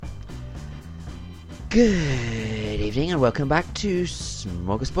Good evening and welcome back to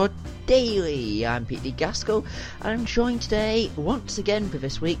Smorgasbord Daily. I'm Pete D. Gaskell and I'm joined today, once again for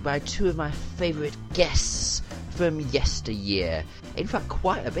this week, by two of my favourite guests from yesteryear. In fact,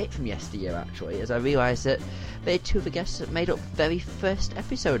 quite a bit from yesteryear actually, as I realise that they're two of the guests that made up the very first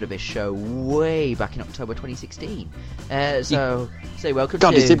episode of this show way back in October 2016. So, say welcome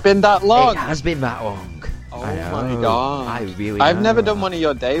God, to... has it been that long? It has been that long. Oh my god. I've never done one of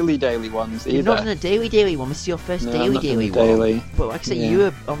your daily ones either. You've not done a daily one. This is your first daily one. But like I say, you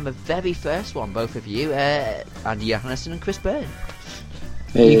were on the very first one, both of you, Andy Johannesson and Chris Byrne.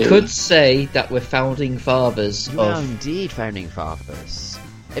 You could say that we're founding fathers. You are indeed founding fathers.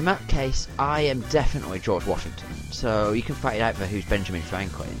 In that case, I am definitely George Washington. So you can fight it out for who's Benjamin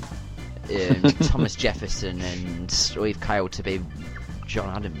Franklin, Thomas Jefferson, and leave Kyle to be John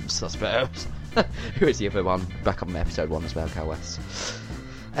Adams, I suppose. Who is the other one? Back on episode 1 as well, Kyle West.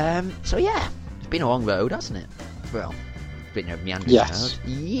 So yeah, it's been a long road, hasn't it? Well, it's been a meandering road.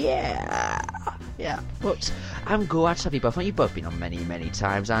 Yeah. But I'm glad to have you both on. You've both been on many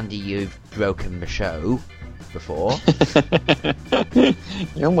times. Andy, you've broken the show before.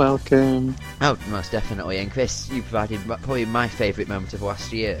 You're welcome. Oh, most definitely. And Chris, you provided probably my favourite moment of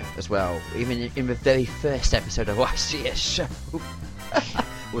last year as well. Even in the very first episode of last year's show.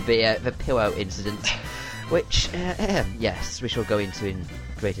 With the pillow incident, which, yes, we shall go into in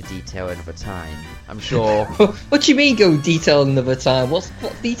greater detail another time, I'm sure. What do you mean go detail another time? What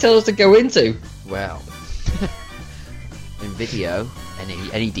details to go into? Well, in video,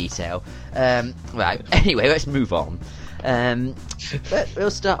 any detail. Right, anyway, let's move on. But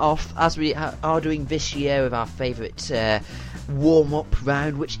we'll start off, as we are doing this year, with our favourite warm-up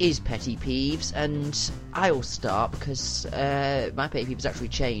round, which is Petty Peeves, and I'll start because my Petty Peeves actually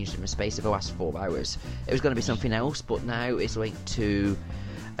changed in the space of the last 4 hours. It was going to be something else, but now it's linked to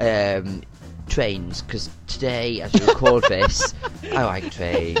trains, because today, as you record this, I like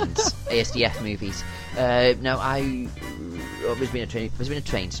trains, ASDF movies. There's been a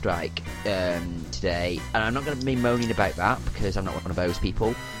train strike today, and I'm not going to be moaning about that because I'm not one of those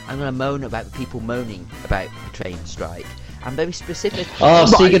people. I'm going to moan about the people moaning about the train strike. I'm very specific. Oh,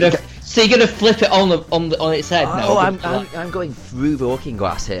 so you're gonna flip it on its head now? Oh, I'm going through the looking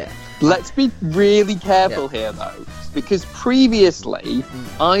glass here. Let's be really careful here, though, because previously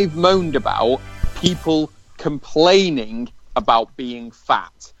I've moaned about people complaining about being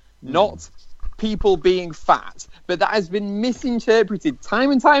fat, not people being fat, but that has been misinterpreted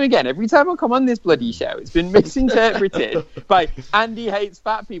time and time again. Every time I come on this bloody show, it's been misinterpreted by Andy hates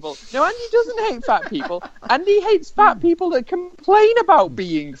fat people. No, Andy doesn't hate fat people. Andy hates fat people that complain about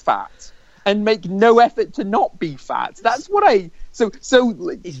being fat and make no effort to not be fat. That's what I... So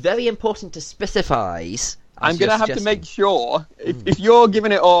it's very important to specify. I'm going to have to make sure, if you're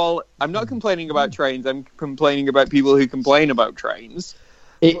giving it all... I'm not complaining about trains, I'm complaining about people who complain about trains.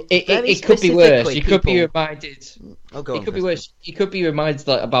 It could be worse. You could be reminded. Oh, go on, it could be worse. You could be reminded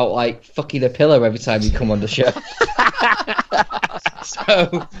about fucking a pillow every time you come on the show.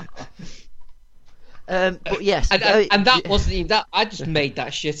 So, but yes, and that wasn't even that. I just made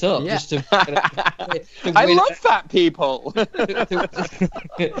that shit up. Yeah. Just to I love fat people. to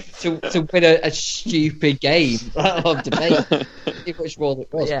win a stupid game of debate. Which one it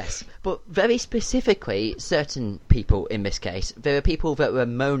was. Yes, but very specifically, certain people in this case, there are people that were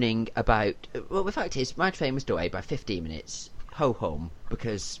moaning about. Well, the fact is, my train was delayed by 15 minutes. Ho hum,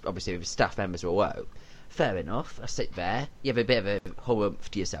 because obviously the staff members were low. Fair enough. I sit there. You have a bit of a hump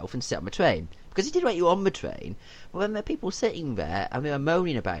to yourself and sit on the train. Because it did wait you on the train. Well, then there are people sitting there and they were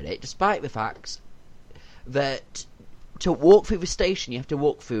moaning about it, despite the fact that to walk through the station, you have to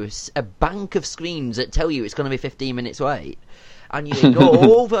walk through a bank of screens that tell you it's going to be 15 minutes late. And you ignore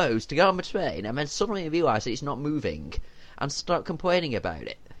all those to get on the train, and then suddenly you realise that it's not moving, and start complaining about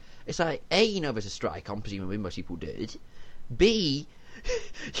it. It's like, A, you know there's a strike on, presumably most people did. B,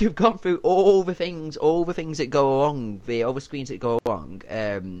 you've gone through all the things that go along, all the screens that go along.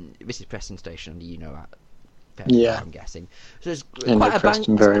 This is Preston Station, you know that. Yeah. I'm guessing. So there's quite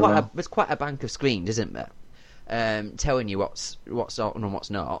a bank of screens, isn't there? Telling you what's on and what's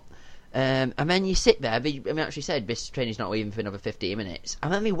not. And then you sit there, actually said this train is not leaving for another 15 minutes,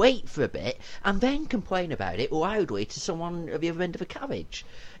 and then they wait for a bit, and then complain about it loudly to someone at the other end of a carriage.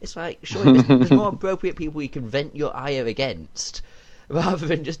 It's like, surely there's more appropriate people you can vent your ire against, rather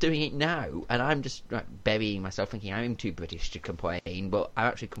than just doing it now. And I'm just burying myself thinking I'm too British to complain, but I'm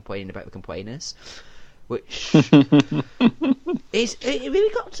actually complaining about the complainers. Which it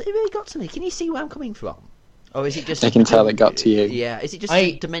really got to me. Can you see where I'm coming from? Or is it just... I can tell it got to you. Yeah, is it just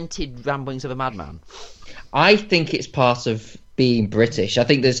demented ramblings of a madman? I think it's part of being British. I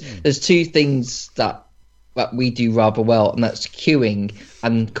think there's two things that we do rather well, and that's queuing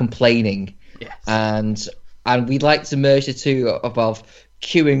and complaining. Yes. And we like to merge the two of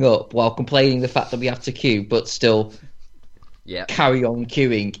queuing up while complaining the fact that we have to queue, but still carry on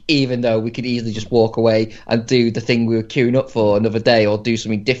queuing, even though we could easily just walk away and do the thing we were queuing up for another day, or do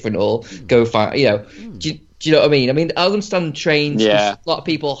something different, or go find, do you know what I mean? I mean, I understand trains. Yeah. A lot of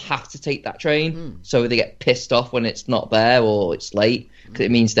people have to take that train, so they get pissed off when it's not there or it's late, because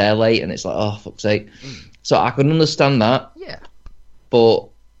it means they're late, and it's like, oh, fuck's sake. So I can understand that. Yeah. But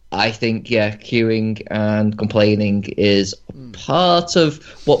I think, queuing and complaining is part of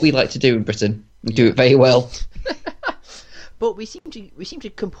what we like to do in Britain. We do it very well. But we seem to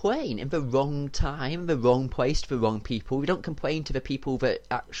complain in the wrong time, the wrong place, to the wrong people. We don't complain to the people that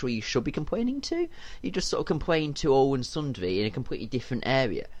actually you should be complaining to. You just sort of complain to all and sundry in a completely different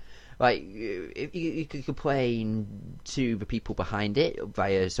area. Like, you could complain to the people behind it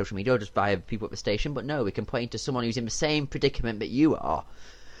via social media or just via people at the station, but no, we complain to someone who's in the same predicament that you are.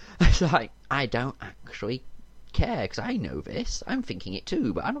 It's like, I don't actually care, because I know this. I'm thinking it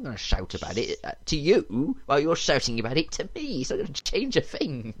too, but I'm not going to shout about it to you while you're shouting about it to me. It's not going to change a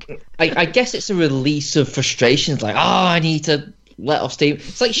thing. I guess it's a release of frustration. It's like, I need to let off steam.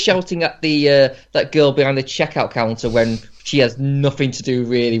 It's like shouting at the that girl behind the checkout counter when she has nothing to do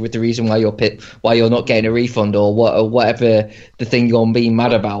really with the reason why you're not getting a refund, or whatever the thing you're being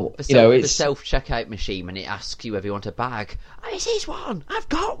mad about. It's the self checkout machine when it asks you whether you want a bag. This is one. I've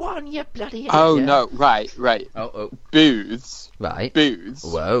got one. You bloody idiot. Oh no! Right. Oh. Booths. Right. Booths.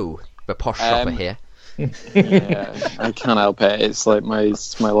 Whoa. The posh shopper here. Yeah, I can't help it. It's like my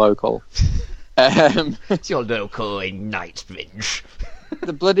local. It's your local in Knightsbridge.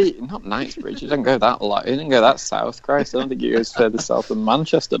 The bloody not Knightsbridge. It doesn't go that lot. It didn't go that south. Christ, I don't think it goes further south than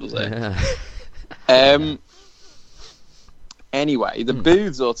Manchester, does it? Yeah. Anyway, the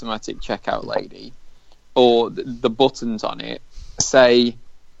Booths automatic checkout lady, or the buttons on it say,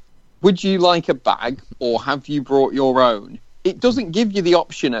 "Would you like a bag, or have you brought your own?" It doesn't give you the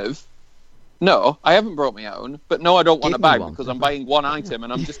option of, "No, I haven't brought my own, but no, I don't want a bag because I'm buying one item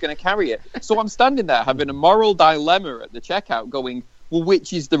and I'm just going to carry it." So I'm standing there having a moral dilemma at the checkout going, well,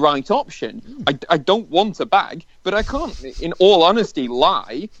 which is the right option? I don't want a bag, but I can't, in all honesty,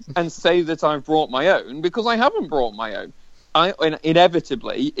 lie and say that I've brought my own, because I haven't brought my own. And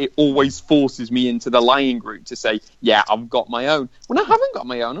inevitably, it always forces me into the lying route to say, yeah, I've got my own. When I haven't got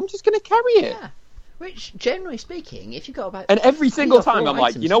my own, I'm just going to carry it. Yeah. Which, generally speaking, if you've got about... And every single time I'm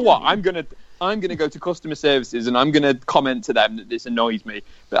like, you know what, I'm I'm going to go to customer services and I'm going to comment to them that this annoys me.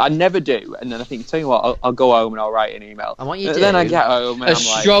 But I never do. And then I think, tell you what, I'll go home and I'll write an email. And what you do... Then I get home and a I'm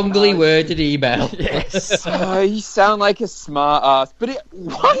like... strongly worded email. Yes. You sound like a smart ass. But it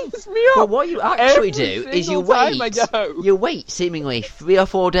winds me up. But what you actually every do is you single time wait. I go. You wait seemingly 3 or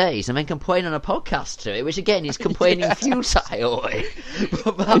 4 days and then complain on a podcast to it, which again is complaining futilely.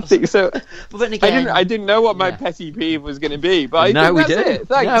 I think so. But then again... I didn't know what my petty peeve was going to be, but I now think we that's do. it.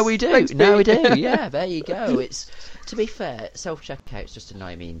 Thanks. Now we do. Thanks, Now we Pete. do. Yeah, there you go. It's, to be fair, self-checkouts just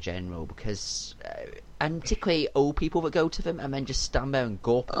annoy me in general because, and particularly old people that go to them and then just stand there and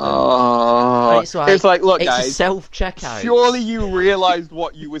gawp at them. Oh, And it's like, look, it's guys, a self-checkout. surely you realised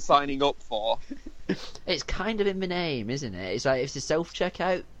what you were signing up for. It's kind of in the name, isn't it? It's like if it's a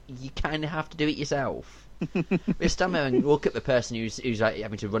self-checkout, you kind of have to do it yourself. We stand there and look at the person who's like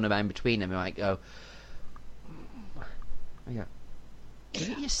having to run around between them and like go, do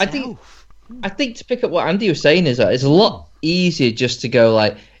it yourself. I think to pick up what Andy was saying is that it's a lot easier just to go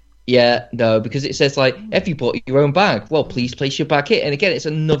like, yeah, no, because it says like, if you bought your own bag, well, please place your bag here. And again, it's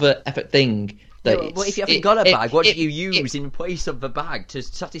another effort thing. Well, if you haven't got a bag, what do you use in place of the bag to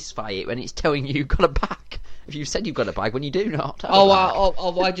satisfy it when it's telling you you've got a bag? If you said you've got a bag when you do not have a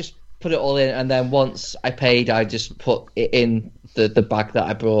bag. I just put it all in, and then once I paid, I just put it in the bag that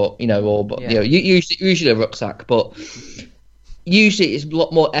I brought, usually a rucksack, but usually it's a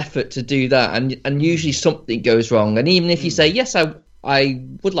lot more effort to do that, and usually something goes wrong, and even if you say, yes, I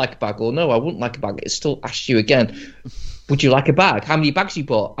would like a bag, or no, I wouldn't like a bag, it still asks you again, would you like a bag? How many bags you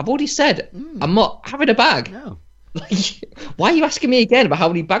bought? I've already said, I'm not having a bag. No. Why are you asking me again about how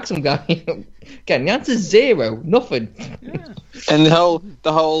many bags I'm getting? The answer's 0, nothing. Yeah. And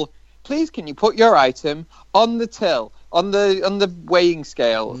the whole, please can you put your item on the till, on the weighing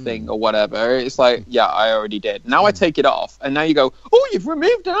scale thing or whatever. It's like, yeah, I already did. Now I take it off, and now you go, oh, you've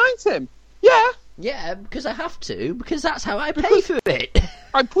removed an item. Yeah, because I have to, because that's how I pay for it.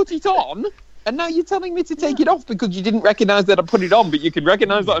 I put it on, and now you're telling me to take it off because you didn't recognise that I put it on, but you can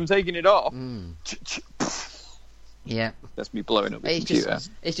recognise that I'm taking it off. Yeah. That's me blowing up the computer.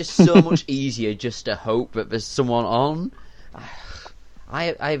 It's just so much easier just to hope that there's someone on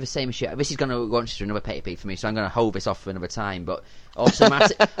I have the same issue. This is going to launch into another pet peeve for me, so I'm going to hold this off for another time. But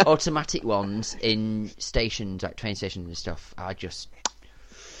automatic ones in stations, like train stations and stuff, are just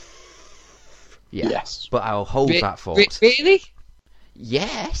Yes. But I'll hold that thought. Really?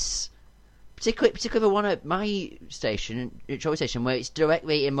 Yes. Particularly the one at my station, trolley station, where it's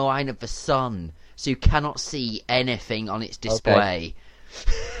directly in the line of the sun, so you cannot see anything on its display.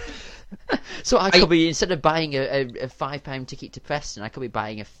 Okay. So I could be, instead of buying a £5 ticket to Preston, I could be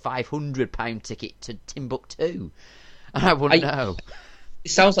buying a £500 ticket to Timbuktu, and I wouldn't know.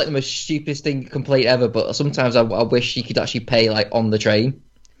 It sounds like the most stupidest complaint ever, but sometimes I wish you could actually pay like on the train.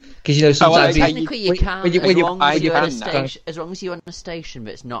 Because sometimes technically you can, as long as you're on a station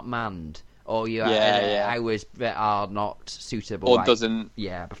that's not manned, or you're at hours that are not suitable, or doesn't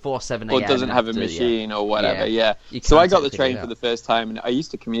before 7 a.m. or doesn't have a machine or whatever. So I got the train for the first time, and I used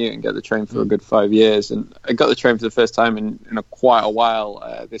to commute and get the train for a good 5 years, and I got the train for the first time in quite a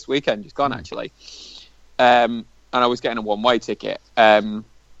while this weekend, just gone actually, and I was getting a one-way ticket, and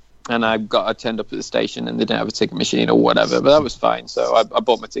I turned up at the station and they didn't have a ticket machine or whatever, but that was fine. So I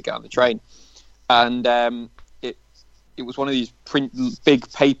bought my ticket on the train, and it was one of these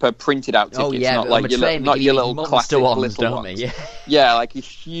big paper printed out tickets, not your little classic little ones. Yeah, like a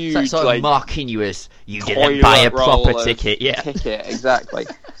huge, it's like marking you as you didn't buy a proper ticket. Ticket, exactly.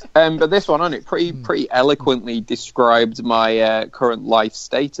 But this one on it pretty eloquently described my current life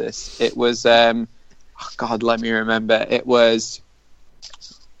status. It was, God, let me remember. It was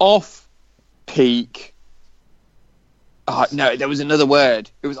off-peak. Oh, no, there was another word.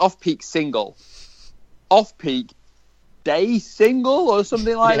 It was off-peak single. Off-peak day single or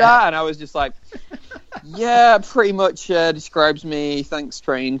something like that. And I was just like, pretty much describes me. Thanks,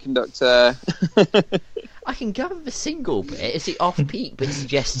 train conductor. I can gather the single bit. It's the off-peak, but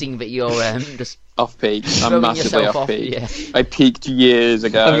suggesting that you're just... Off-peak. I'm massively off-peak. I peaked years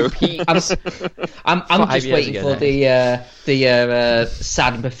ago. I'm just waiting for the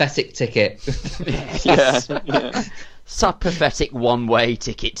sad and pathetic ticket. Yeah. Sad, pathetic one-way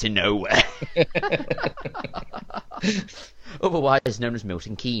ticket to nowhere. Otherwise known as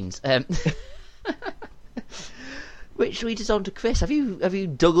Milton Keynes. Which leads us on to Chris. Have you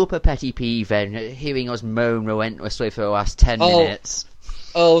dug up a petty peeve then, hearing us moan relentlessly for the last 10 minutes?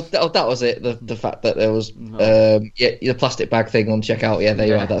 That was it. The fact that there was the plastic bag thing on checkout. Yeah, there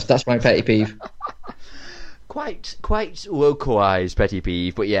you are. That's my petty peeve. Quite localised petty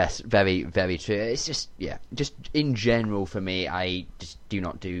peeve, but yes, very, very true. It's just in general for me, I just do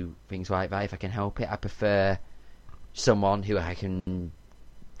not do things like that if I can help it. I prefer someone who I can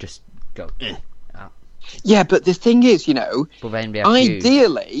just go. Yeah, but the thing is,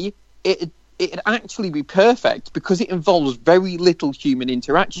 ideally, it'd actually be perfect because it involves very little human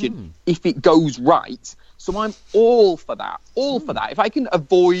interaction if it goes right. So I'm all for that. If I can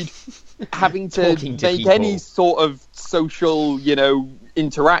avoid having to make any sort of social,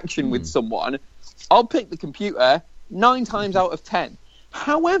 interaction with someone, I'll pick the computer 9 times out of 10.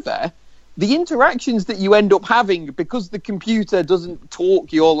 However, the interactions that you end up having because the computer doesn't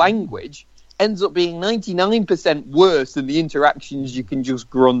talk your language ends up being 99% worse than the interactions you can just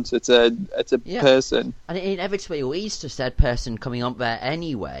grunt at a person. And it inevitably leads to said person coming up there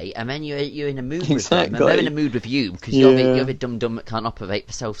anyway, and then you're in a mood with them, and they're in a mood with you because you're the dum-dum that can't operate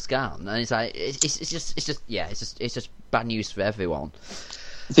the self-scan, and it's like it's just bad news for everyone.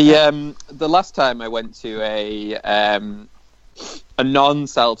 The last time I went to a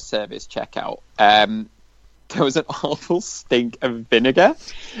non-self-service checkout, there was an awful stink of vinegar,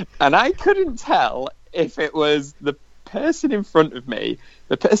 and I couldn't tell if it was the person in front of me,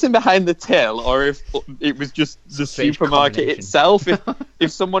 the person behind the till, or if it was just the supermarket itself,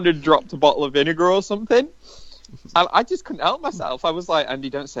 if someone had dropped a bottle of vinegar or something. I just couldn't help myself. I was like, Andy,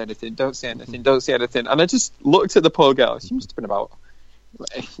 don't say anything. And I just looked at the poor girl. She must have been about...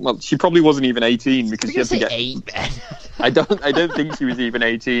 Well, she probably wasn't even 18 because she had to get... 8, Ben. I don't think she was even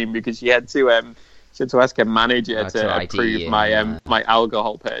 18 because she had to ask her manager to approve my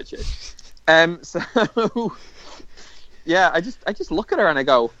alcohol purchase. So yeah, I just look at her and I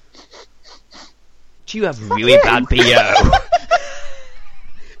go, "Do you have really bad BO?"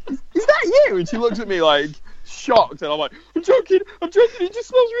 Is that you? And she looks at me like shocked, and I'm like, "I'm joking. It just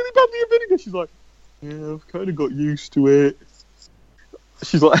smells really badly of vinegar." She's like, "Yeah, I've kind of got used to it."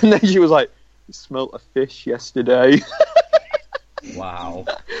 She's like, and then she was like, "You smelt a fish yesterday." Wow.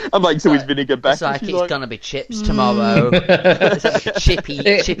 I'm like, so is vinegar better? It's like it's gonna be chips tomorrow. It's like a chippy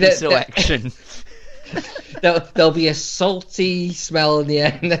selection. There'll be a salty smell in the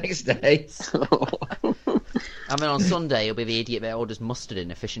air next day. I mean, on Sunday, it'll be the idiot that orders mustard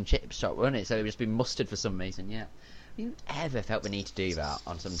in a fish and chip shop, won't it? So it'll just be mustard for some reason, yeah. you ever felt the need to do that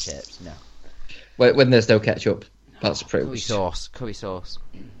on some chips? No. When there's no ketchup, that's pretty. Curry sauce.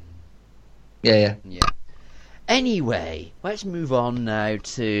 Yeah. Anyway, let's move on now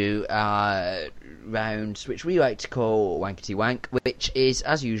to round which we like to call Wankety Wank, which is,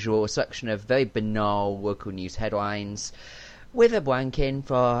 as usual, a selection of very banal local news headlines with a blank in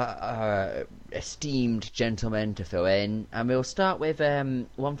for esteemed gentlemen to fill in. And we'll start with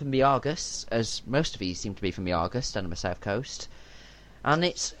one from the Argus, as most of these seem to be from the Argus down on the south coast. And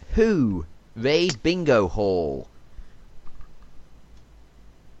it's Who raid bingo hall?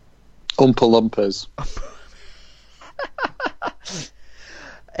 Oompa Loompas.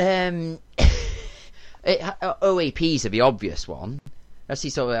 OAPs are the obvious one. I see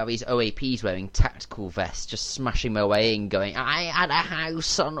sort of these OAPs wearing tactical vests, just smashing their way in, going, I had a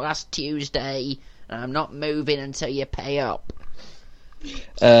house on last Tuesday, and I'm not moving until you pay up.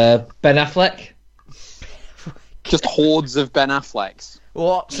 Ben Affleck? Just hordes of Ben Afflecks.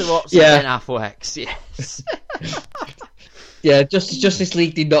 Lots of Ben Afflecks, yes. Yeah, Justice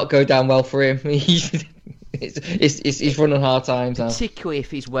League did not go down well for him. He's running hard times now. Particularly if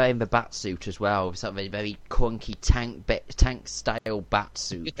he's wearing the bat suit as well, something very clunky tank style bat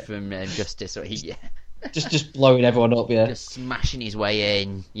suit from Justice. So just blowing everyone up, yeah. Just smashing his way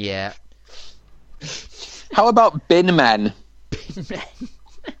in, yeah. How about Bin Men?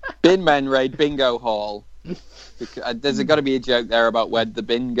 Bin Men raid bingo hall. There's got to be a joke there about where the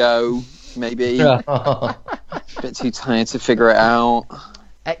bingo, maybe. A bit too tired to figure it out.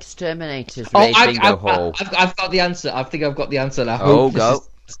 Exterminators raid bingo hall. I've got the answer. I think I've got the answer now. Oh, go.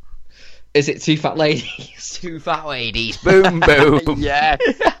 Is it two fat ladies? Two fat ladies. Boom, boom. Yeah.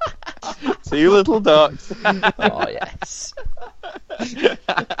 Two little ducks. Oh, yes.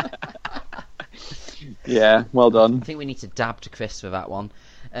 Yeah, well done. I think we need to dab to Chris for that one.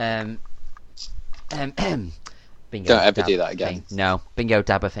 Bingo. Don't ever do that again. Thing. No, bingo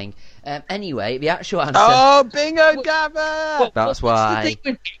dabber thing. Anyway, the actual answer. Oh, bingo dabber! That's why.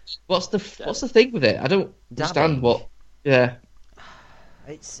 What's the thing with it? I don't understand what. Yeah.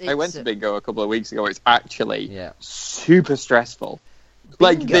 It's I went to bingo a couple of weeks ago. It's actually super stressful.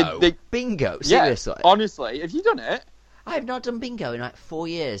 Bingo? Like bingo? Seriously? Yeah, honestly, have you done it? I have not done bingo in like 4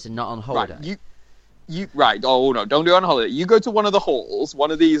 years and not on holiday. Right, oh no, don't do it on holiday. You go to one of the halls,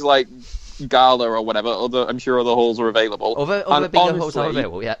 one of these like gala or whatever. I'm sure other halls are available. Other bingo halls are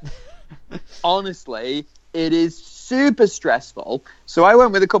available, yeah. Honestly, it is super stressful. So I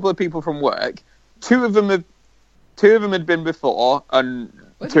went with a couple of people from work. Two of them had been before, and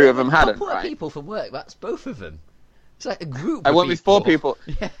two of them hadn't. A couple of people from work. That's both of them. It's like a group. I went with 4 people.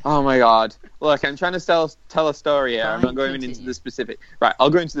 Yeah. Oh my god! Look, I'm trying to tell a story here. I'm not going into the specific. Right,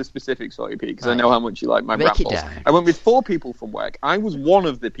 I'll go into the specifics for you, Pete, because I know how much you like my rambles. I went with 4 people from work. I was one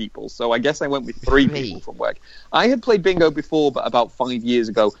of the people, so I guess I went with 3 people from work. I had played bingo before, but about 5 years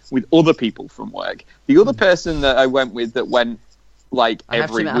ago with other people from work. The other person that I went with that went like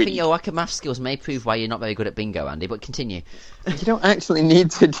every week. I think your lack of math skills may prove why you're not very good at bingo, Andy, but continue. You don't actually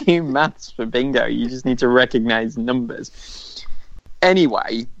need to do maths for bingo. You just need to recognise numbers.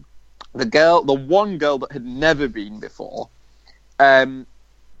 Anyway, the one girl that had never been before, got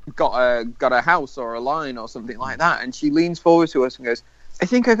a house or a line or something like that, and she leans forward to us and goes, I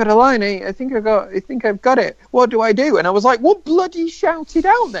think I got a line, I think I've got it. What do I do? And I was like, well, bloody shout it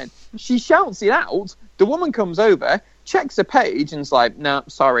out then. She shouts it out. The woman comes over, checks a page, and is like, no,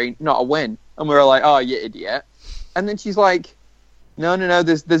 sorry, not a win. And we were like, oh, you idiot. And then she's like, no,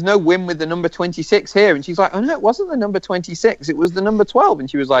 there's no win with the number 26 here. And she's like, oh, no, it wasn't the number 26. It was the number 12. And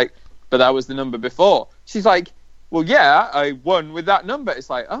she was like, but that was the number before. She's like, well, yeah, I won with that number.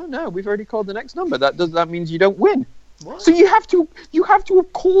 It's like, oh, no, we've already called the next number. That means you don't win. What? So you have to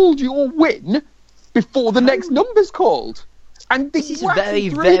have called your win before the next number's called. And this is very,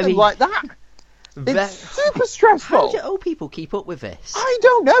 very like that. It's super stressful. How do old people keep up with this? I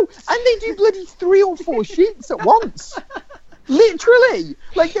don't know. And they do bloody 3 or 4 sheets at once. Literally.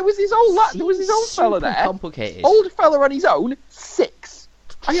 Like there was this old fella there. Complicated. Old fella on his own, 6.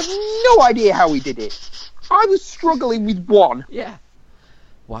 I have no idea how he did it. I was struggling with 1. Yeah.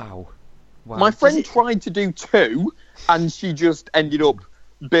 Wow. My friend tried to do 2, and she just ended up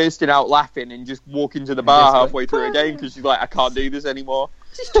bursting out laughing and just walking to the bar halfway through a game because she's like, I can't do this anymore.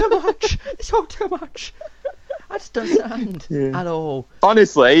 This is too much. It's all too much. I just don't understand at all.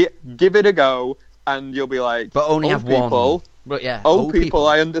 Honestly, give it a go, and you'll be like, but only have people, 1. But yeah, old people,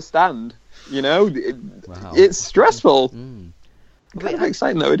 I understand. You know, it's stressful. Kind of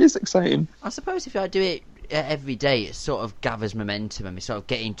exciting though. It is exciting. I suppose if I do it every day, it sort of gathers momentum, and we sort of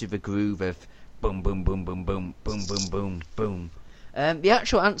get into the groove of boom, boom, boom, boom, boom, boom, boom, boom, boom. The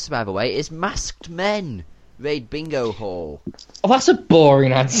actual answer, by the way, is masked men raid bingo hall. Oh, that's a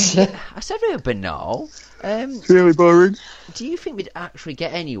boring answer. I said very banal. It's really boring. Do you think we'd actually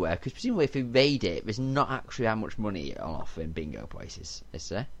get anywhere? Because presumably if we raid it, there's not actually that much money on offer in bingo places, is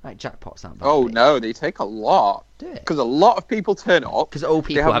there? Like jackpots aren't bad. Oh no, they take a lot. Do it? Because a lot of people turn up. Because all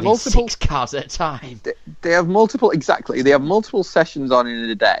people having multiple 6 cards at a time. They have multiple They have multiple sessions on in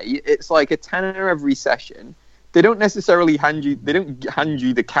a day. It's like a tenner every session. They don't necessarily hand you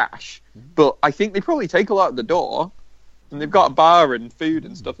the cash, but I think they probably take a lot at the door, and they've got a bar and food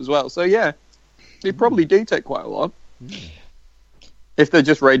and stuff as well. So yeah, they probably do take quite a lot. If they're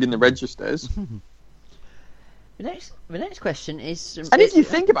just raiding the registers. The next question is... and if you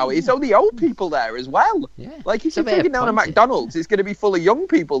think about it, it's only old people there as well. Yeah. Like, if you're taking down a McDonald's, it's going to be full of young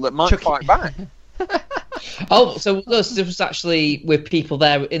people that might fight back. Oh, so this was actually with people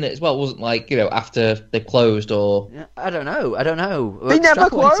there in it as well. It wasn't like, after they closed or... I don't know. They never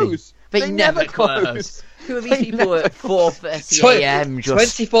close. They never close. Who are these people at 4:30 a.m.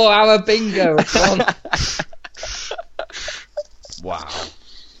 just... 24-hour bingo. Wow.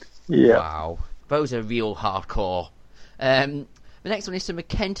 Yeah. Wow. Those are real hardcore. The next one is from a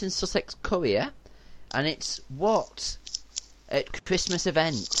Kent and Sussex Courier, and it's what at Christmas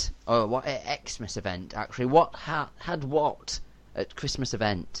event, or what at Xmas event actually, what had what at Christmas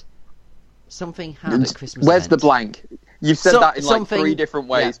event? Something had at Christmas Where's event. the blank? You've said that in like 3 different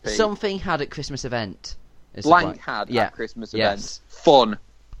ways, Pete. Something had at Christmas event. Blank had at Christmas event. Fun.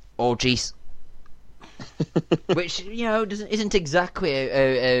 Orgies. Which, isn't exactly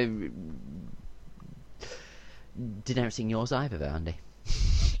a denouncing yours either, there, Andy.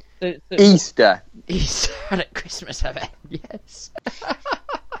 Easter at Christmas event, yes.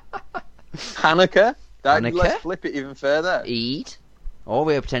 Hanukkah. Let's flip it even further. Eid. All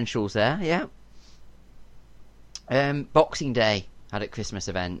real potentials there, yeah. Boxing Day had a Christmas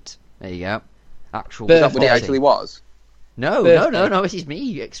event. There you go. Actual. Is that what it actually was? No. This is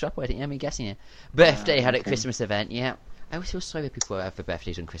me extrapolating. Me guessing it. Birthday had a Christmas event. Yeah. I always feel sorry for people who have their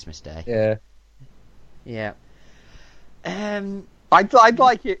birthdays on Christmas Day. Yeah. Yeah. I'd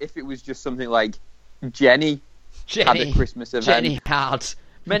like it if it was just something like Jenny had a Christmas event. Jenny had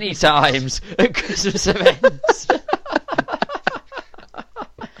many times at Christmas events.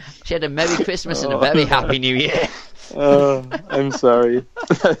 She had a Merry Christmas and a very Happy New Year. I'm sorry.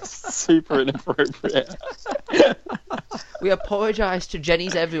 That's super inappropriate. We apologise to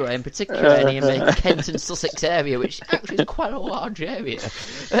Jennies everywhere, in particular any in the Kent and Sussex area, which actually is quite a large area,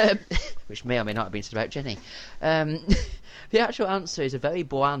 which may or may not have been said about Jenny. The actual answer is a very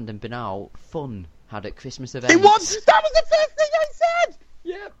bland and banal fun had at Christmas events. It was! That was the first thing I said!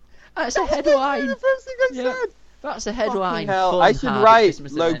 Yep. That's a headline. The first thing I said. That's a headline. Hell, I should write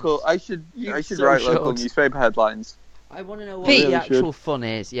local. I should write local newspaper headlines. I want to know what the actual fun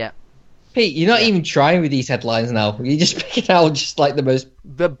is. Yeah. Pete, you're not even trying with these headlines now. You just pick it out just like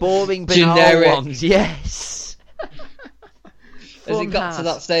the boring, banal ones. Yes. Has it got to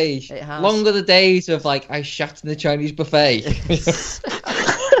that stage? It has. Long are the days of I shat in the Chinese buffet.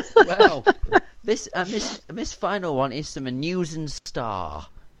 Well, this final one is from a News and Star.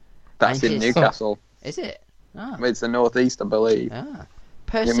 That's in Newcastle. Is it? Ah. It's the northeast, I believe. Ah.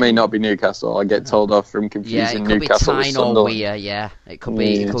 It may not be Newcastle. I get told off from confusing Newcastle with Sunderland. Tyne or Weir, yeah. It could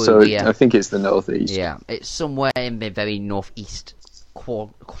be Weir. I think it's the northeast. Yeah, it's somewhere in the very northeast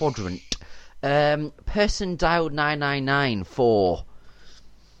quadrant. Person dialed 999 for...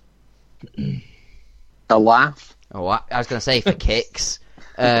 A laugh? Oh, I was going to say for kicks.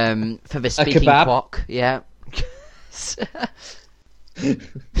 For the speaking clock, yeah.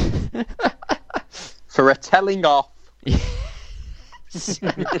 For a telling off.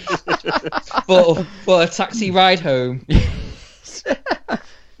 for a taxi ride home. Do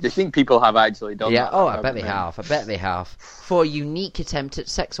you think people have actually done that? Yeah, I bet they have. For a unique attempt at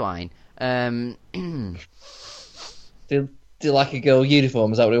sex wine. Do like a girl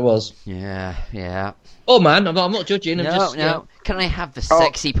uniform, is that what it was? Yeah. Oh man, I'm not judging. No. Can I have the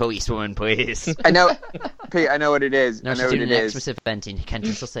sexy policewoman, please? I know, Pete. I know what it is. No, I know she's what doing it an is. Xmas event in Kent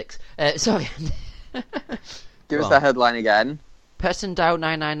and Sussex. Sorry. Give us that headline again. Person dialed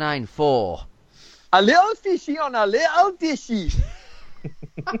 999 for a little fishy on a little dishy.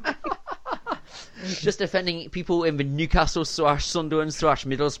 Just offending people in the Newcastle / Sunderland /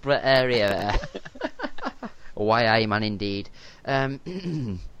 Middlesbrough area. Why I man indeed. I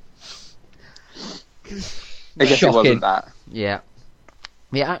guess it wasn't that. Yeah.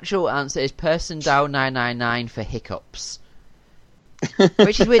 The actual answer is person dialed 999 for hiccups.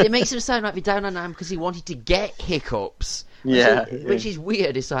 Which is weird. It makes him sound like he dialed 999 because he wanted to get hiccups. Yeah. Which is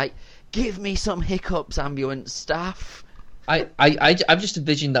weird. It's like, give me some hiccups, ambulance staff. I've just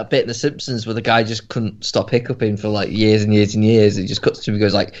envisioned that bit in The Simpsons where the guy just couldn't stop hiccuping for like years and years and years. It just cuts to him and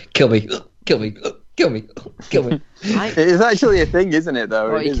goes like, "Kill me, kill me, kill me, kill me." It is actually a thing, isn't it?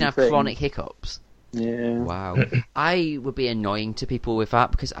 Though you can have chronic hiccups. Yeah. Wow. I would be annoying to people with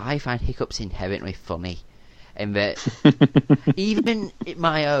that because I find hiccups inherently funny, and that even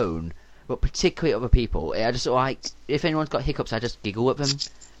my own, but particularly other people, I just like if anyone's got hiccups, I just giggle at them.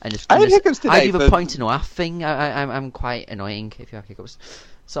 And just, I had hiccups today. I do the point and laugh thing. I'm quite annoying if you have hiccups.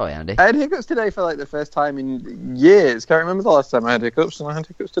 Sorry, Andy. I had hiccups today for like the first time in years. Can't remember the last time I had hiccups, and I had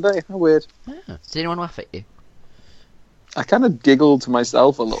hiccups today. How weird. Yeah. Did anyone laugh at you? I kind of giggled to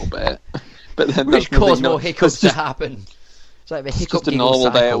myself a little bit, but then which caused more hiccups to happen. It's like the hiccup. Just a normal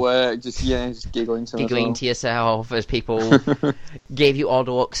cycle. Day at work. Just giggling to giggling to yourself as people gave you odd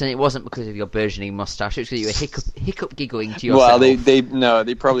looks, and it wasn't because of your burgeoning mustache. It was because you were hiccup giggling to yourself. Well,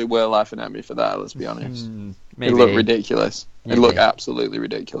 they probably were laughing at me for that. Let's be honest. It looked ridiculous. Maybe. It looked absolutely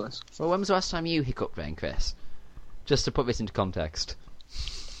ridiculous. Well, when was the last time you hiccuped then, Chris? Just to put this into context.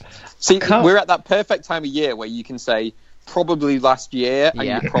 See, we're at that perfect time of year where you can say probably last year, and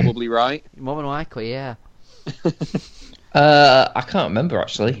you're probably right. More than likely, yeah. I can't remember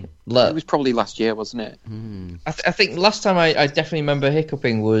actually. It was probably last year, wasn't it? I think last time I definitely remember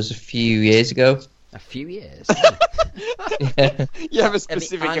hiccuping was a few years ago. A few years? Yeah. You have a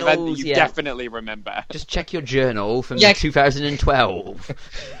specific event that you definitely remember. Just check your journal from 2012.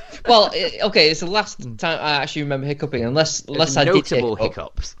 Well, okay, it's the last time I actually remember hiccuping, unless I did notable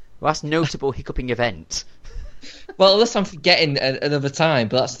hiccups. Last notable hiccuping event. Well, unless I'm forgetting another time,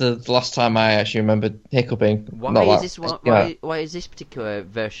 but that's the last time I actually remember hiccuping. Why is this particular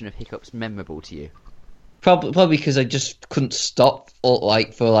version of hiccups memorable to you? Probably because I just couldn't stop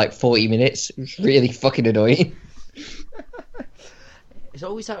for 40 minutes. It was really fucking annoying. It's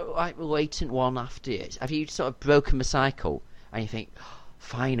always that like latent one after it. Have you sort of broken the cycle and you think, oh,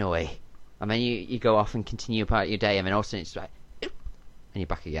 finally, and then you go off and continue part of your day, and then all of a sudden it's like, and you're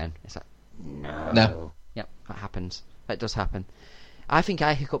back again. It's like, no. Yep, that happens. That does happen. I think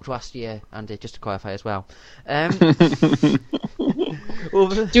I hiccuped last year, Andy, just to clarify as well. Do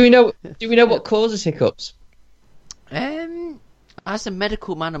we know what causes hiccups? As a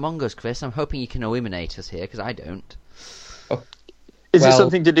medical man among us, Chris, I'm hoping you can illuminate us here, because I don't. Is it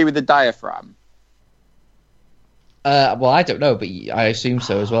something to do with the diaphragm? Well, I don't know, but I assume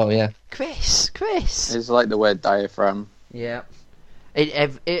so as well, yeah. Chris! It's like the word diaphragm. Yeah.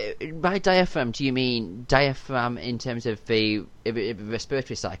 By diaphragm, do you mean diaphragm in terms of the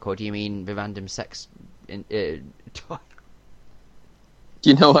respiratory cycle, or do you mean the random sex toy? Do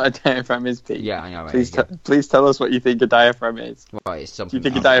you know what a diaphragm is, Pete? Yeah, I know. Please tell us what you think a diaphragm is. Well, it's something. Do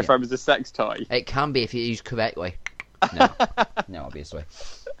you think a diaphragm is a sex toy? It can be if you use correctly. No, obviously.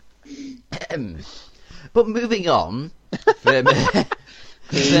 But moving on from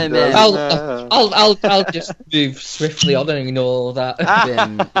I'll just move swiftly on and ignore all that.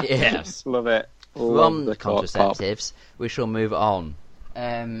 Yes, love it. From the contraceptives, we shall move on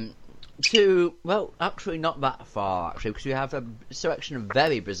to, well, actually not that far, actually, because we have a selection of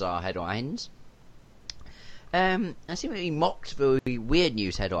very bizarre headlines. I seem to be mocked for the weird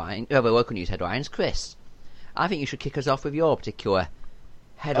news headline, the local news headlines. Chris, I think you should kick us off with your particular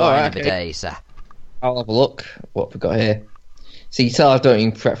headline of the day, sir. I'll have a look. What have we got here? So you tell I don't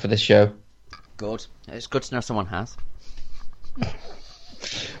even prep for this show. Good. It's good to know someone has.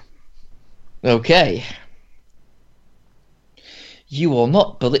 Okay. You will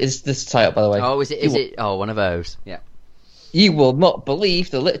not believe... Is this title, by the way? Oh, is it? Oh, one of those. Yeah. You will not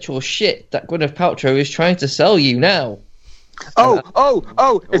believe the literal shit that Gwyneth Paltrow is trying to sell you now.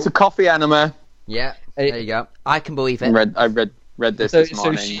 Oh! It's a coffee anime. Yeah, there you go. I can believe it. I read this this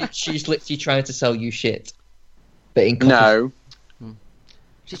morning. So she's literally trying to sell you shit. But in coffee. No.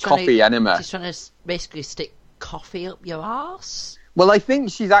 Coffee anime. She's trying to basically stick coffee up your arse? Well, I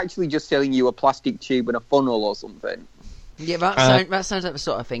think she's actually just selling you a plastic tube and a funnel or something. Yeah, that sounds like the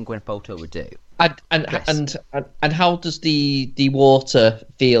sort of thing Gwyneth Paltrow would do. And how does the water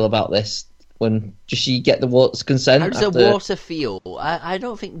feel about this? Does she get the water's consent? How does the water feel? I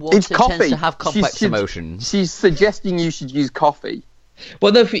don't think water tends to have complex emotions. She's suggesting you should use coffee.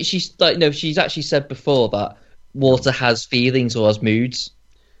 Well, no, she's actually said before that water has feelings or has moods.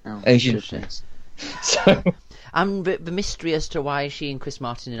 Oh, so. And the mystery as to why she and Chris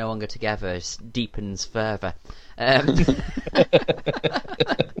Martin are no longer together deepens further.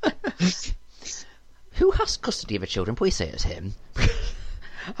 Who has custody of the children? Please say it's him.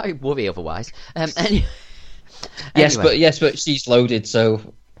 I worry otherwise. Yes, but she's loaded, so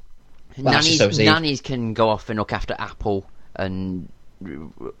nannies can go off and look after Apple and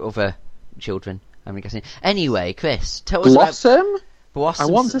other children. I'm guessing. Anyway, Chris, tell us Blossom? about Blossom.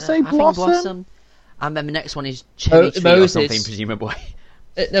 I want to say Blossom. And then the next one is Cherry Tree or something, presumably.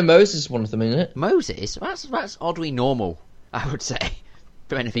 No, Moses is one of them, isn't it? Moses? That's oddly normal, I would say.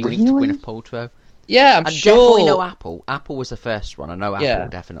 For anything Really? linked to Gwyneth Paltrow. Yeah, I'm I sure. definitely know Apple. Apple was the first one. I know Apple, Yeah.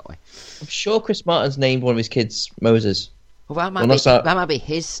 definitely. I'm sure Chris Martin's named one of his kids Moses. Well, that might be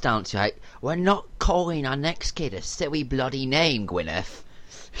his stance, right? We're not calling our next kid a silly bloody name, Gwyneth.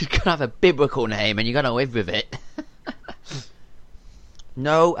 You've got to have a biblical name and you've got to live with it.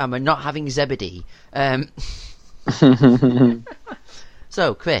 No, and we're not having Zebedee.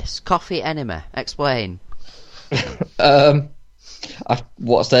 So, Chris, coffee enema. Explain.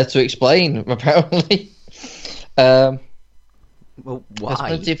 What's there to explain, apparently? Well,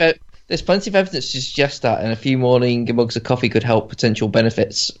 why? There's plenty of evidence to suggest that, and a few morning mugs of coffee could help potential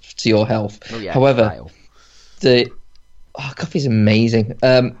benefits to your health. Oh, yeah, However, coffee's amazing.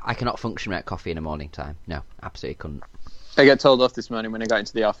 I cannot function without coffee in the morning time. No, absolutely couldn't. I got told off this morning when I got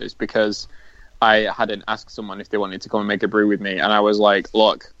into the office because I hadn't asked someone if they wanted to come and make a brew with me, and I was like,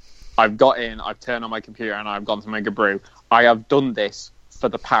 look, I've got in, I've turned on my computer, and I've gone to make a brew. I have done this for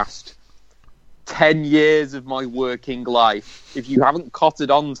the past 10 years of my working life. If you haven't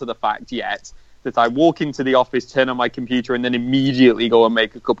cottoned on to the fact yet that I walk into the office, turn on my computer, and then immediately go and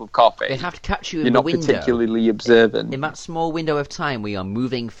make a cup of coffee, They have to catch you in you're the not window. particularly observant. In that small window of time where you're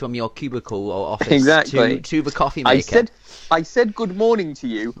moving from your cubicle or office Exactly. to the coffee maker. I said good morning to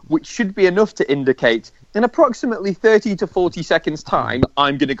you, which should be enough to indicate in approximately 30 to 40 seconds time,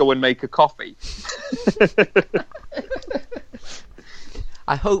 I'm going to go and make a coffee.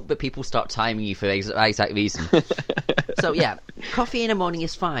 I hope that people start timing you for that exact reason. So yeah, coffee in the morning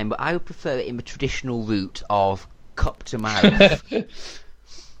is fine, but I would prefer it in the traditional route of cup to mouth.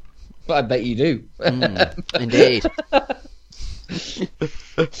 But I bet you do. Indeed.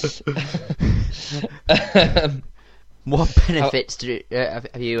 What benefits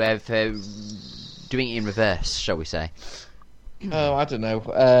have you doing it in reverse, shall we say? Oh, I don't know.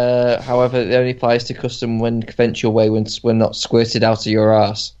 However, it only applies to custom when conventional way when not squirted out of your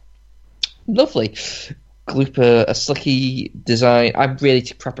arse. Lovely. Gloop a slicky design. I'm really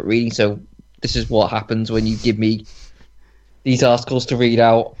crap at reading, so this is what happens when you give me these articles to read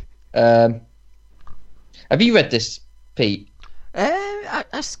out. Have you read this, Pete?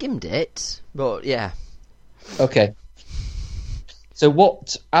 I skimmed it, but yeah. Okay. So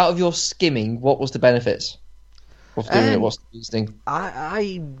what, out of your skimming, what was the benefits of doing it? What's the reasoning?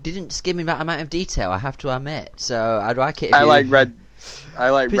 I didn't skim in that amount of detail, I have to admit. So I'd like it if read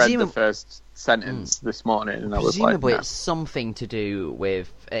the first sentence this morning, and I was like, presumably no. it's something to do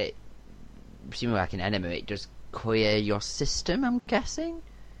with it. Presumably, like an enema, it does clear your system. I'm guessing,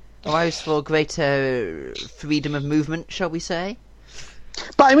 allows for greater freedom of movement, shall we say?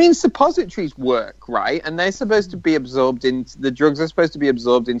 But I mean, suppositories work, right? And they're supposed to be absorbed into the drugs are supposed to be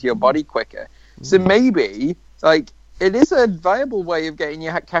absorbed into your body quicker. So maybe, like, it is a viable way of getting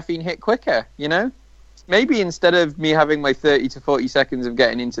your caffeine hit quicker. You know, maybe instead of me having my 30 to 40 seconds of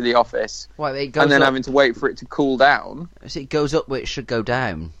getting into the office and then having to wait for it to cool down. So it goes up where it should go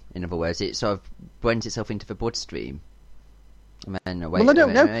down. In other words, it sort of blends itself into the bloodstream. And then, Well, I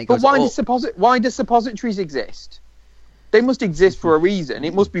don't know. But why do suppositories exist? They must exist for a reason.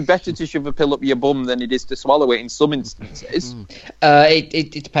 It must be better to shove a pill up your bum than it is to swallow it in some instances.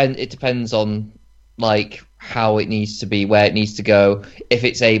 It depends on like how it needs to be, where it needs to go, if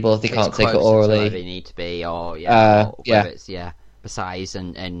it's able, if they can't take it orally. They need to be, or it's the size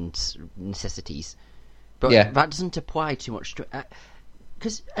and necessities. But that doesn't apply too much to.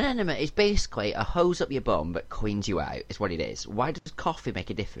 Because an enema is basically a hose up your bum that cleans you out. Is what it is. Why does coffee make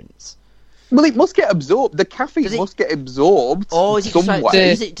a difference? Well, it must get absorbed. The caffeine must get absorbed some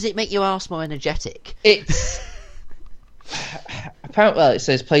way. Does it make your arse more energetic? It's apparently it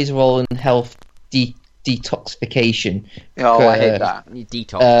says plays a role in health detoxification. Oh, I hate that.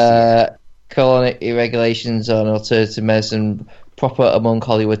 Detox. Colonic irregulations on alternative medicine proper among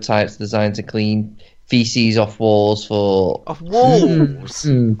Hollywood types designed to clean feces off walls for... Off walls?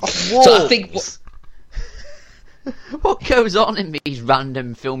 Off walls? So I think... What goes on in these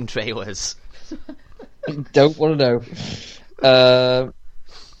random film trailers? Don't want to know.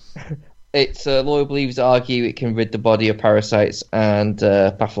 It's lawyer believers argue it can rid the body of parasites and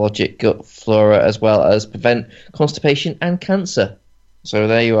pathologic gut flora, as well as prevent constipation and cancer. So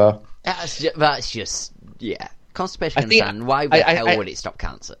there you are. That's just constipation. Why the hell would it stop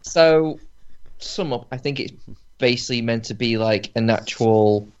cancer? So, sum up. I think it's basically meant to be like a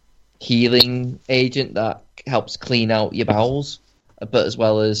natural healing agent that helps clean out your bowels, but as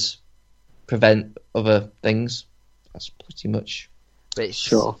well as prevent other things. That's pretty much. But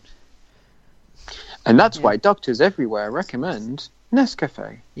sure. And that's why doctors everywhere recommend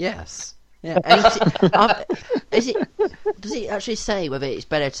Nescafe. Yes. Yeah. And does it actually say whether it's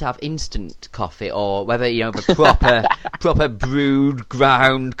better to have instant coffee or whether the proper brewed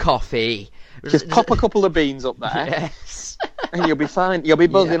ground coffee? Just pop a couple of beans up there, yes, and you'll be fine. You'll be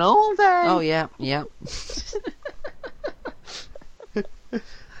buzzing all day. Oh yeah, yeah.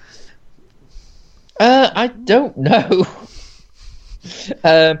 I don't know.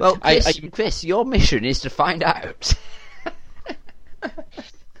 Well, Chris, your mission is to find out.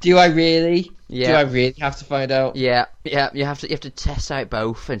 Do I really? Yeah. Do I really have to find out? Yeah. You have to test out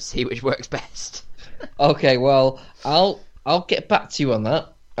both and see which works best. Okay, well, I'll get back to you on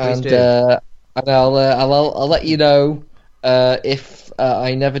that, and I'll let you know if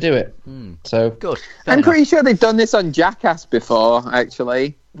I never do it. So good. I'm pretty sure they've done this on Jackass before.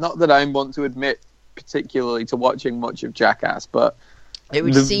 Actually, not that I want to admit particularly to watching much of Jackass, but it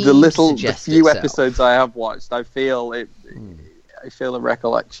would the few itself. episodes I have watched, I feel it. I feel a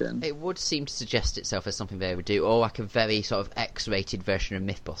recollection. It would seem to suggest itself as something they would do, or like a very sort of X-rated version of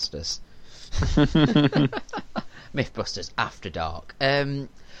Mythbusters. Mythbusters After Dark.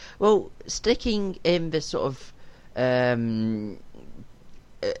 Well, sticking in the sort of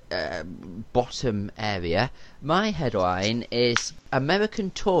bottom area, my headline is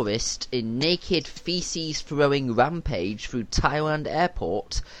American tourist in naked feces-throwing rampage through Thailand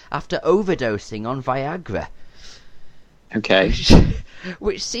airport after overdosing on Viagra. Okay.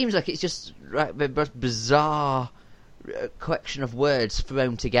 Which seems like it's just the most bizarre collection of words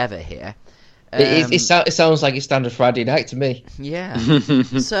thrown together here. It sounds like a standard Friday night to me. Yeah.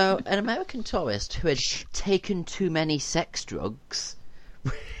 So, an American tourist who had taken too many sex drugs...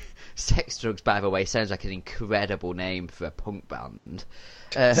 Sex drugs, by the way, sounds like an incredible name for a punk band.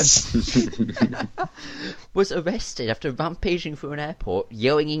 Was arrested after rampaging through an airport,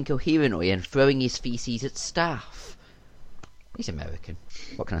 yelling incoherently and throwing his feces at staff. He's American.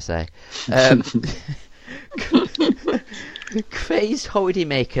 What can I say? Crazed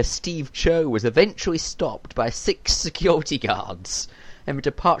holidaymaker Steve Cho was eventually stopped by 6 security guards in the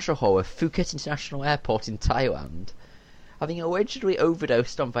departure hall of Phuket International Airport in Thailand, having allegedly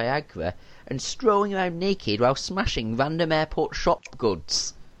overdosed on Viagra and strolling around naked while smashing random airport shop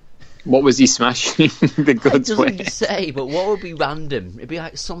goods. What was he smashing the goods with? It doesn't say, but what would be random? It'd be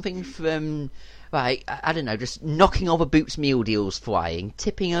like something from... Right, I don't know, just knocking over Boots meal deals flying,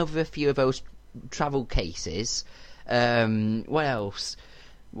 tipping over a few of those travel cases. What else?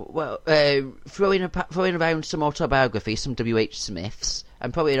 Well, throwing around some autobiography, some W.H. Smiths,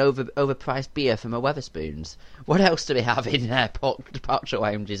 and probably an overpriced beer from a Wetherspoons. What else do we have in airport departure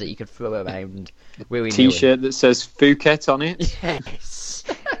lounges that you could throw around? T-shirt that says Phuket on it? Yes.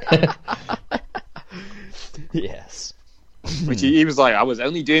 Yes. Which he was like, I was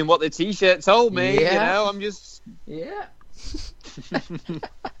only doing what the T-shirt told me, I'm just... Yeah.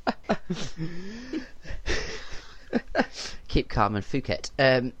 Keep calm and Phuket.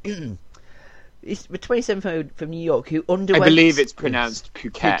 It's the 27th from New York who underwent... I believe it's pronounced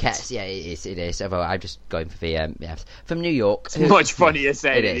Phuket. Phuket, yeah, it is. Although I'm just going for the... From New York... It's much funnier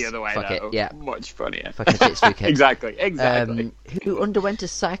saying it the other way, Fuck though. It, yeah. Much funnier. Fuck it, it's Phuket. Exactly. Who underwent a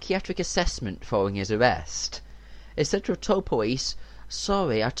psychiatric assessment following his arrest. Is said to have told police,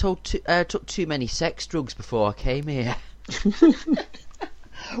 sorry, I took too many sex drugs before I came here.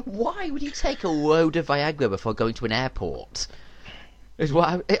 Why would you take a load of Viagra before going to an airport? Is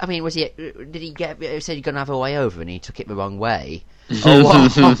what I mean, was he? Did he get? Said you're gonna have a way over, and he took it the wrong way.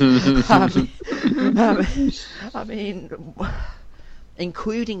 I mean,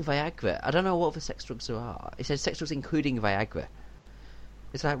 including Viagra. I don't know what other sex drugs there are. It says sex drugs including Viagra.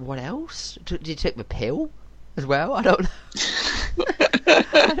 It's like, what else? Did you take the pill as well? I don't know.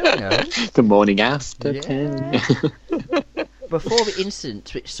 I don't know. The morning after 10. Before the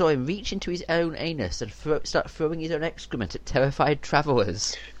incident, which saw him reach into his own anus and start throwing his own excrement at terrified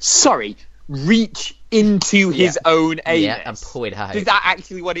travellers. Sorry, reach into his own anus? Yeah, and pull it out. Is that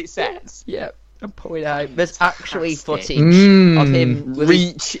actually what it says? Yeah, and pull it out. There's actually footage of him...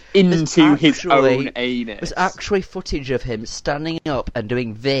 Reach into his own anus. There's actually footage of him standing up and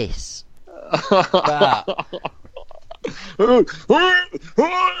doing this. That.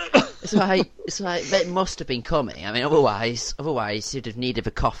 It's like that must have been coming. I mean, otherwise he'd have needed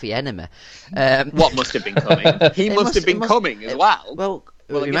a coffee enema. What must have been coming? He must have been coming as well. Well,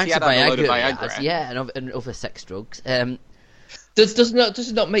 I guess he had a load of Viagra. And other sex drugs. Does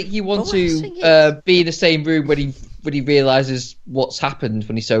it not make you want to be in the same room when he realizes what's happened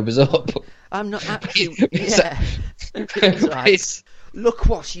when he sobers up? I'm not actually. look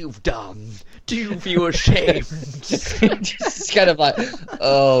what you've done. Do you feel ashamed? Just kind of like,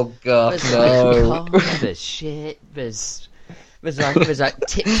 oh god, There's no. there's shit. There's like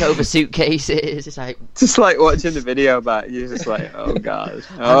tipped over suitcases. It's like Just like watching the video back, you're just like, oh god,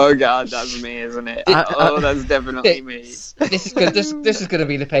 that's me, isn't it? That's definitely me. This is good. This is going to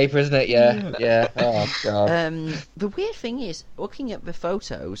be the paper, isn't it? Yeah. Oh god. The weird thing is, looking at the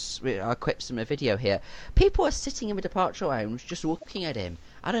photos, I'll clip some of the video here. People are sitting in the departure lounge, just looking at him.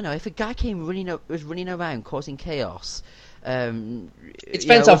 I don't know if a guy was running around causing chaos. It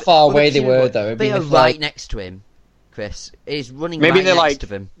depends how far away they were, though. They are right next to him. Chris is running right next to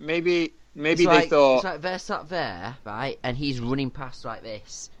him. Maybe It's they like, thought it's like they're sat there, right, and he's running past like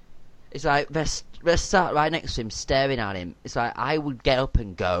this. It's like they're sat right next to him, staring at him. It's like I would get up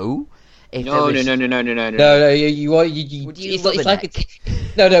and go. If no. You it's like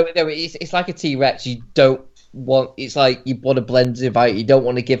it's like a T-Rex. You don't want. It's like you want to blend it out. You don't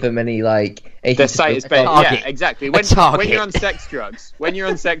want to give them any like. The sight is based. Yeah, exactly. When you're on sex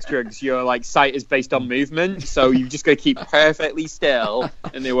drugs, your like sight is based on movement. So you just got to keep perfectly still,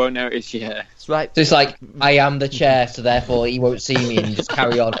 and they won't notice you. That's right. So it's like I am the chair, so therefore he won't see me, and just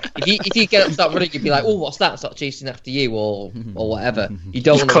carry on. If you get up, start running, you'd be like, oh, what's that? Start chasing after you, or whatever. You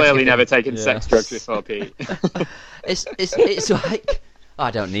don't. You've clearly never taken sex drugs before, Pete. It's like. I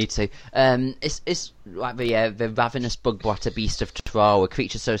don't need to. It's like the ravenous bug blatter beast of Thrall, a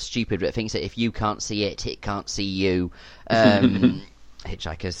creature so stupid that it thinks that if you can't see it, it can't see you.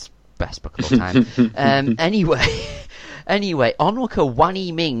 Hitchhiker's best book of all time. Anyway, Onlooker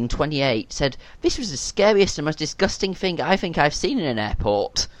Wanny Ming 28 said, "This was the scariest and most disgusting thing I think I've seen in an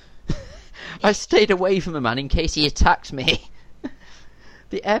airport. I stayed away from the man in case he attacked me."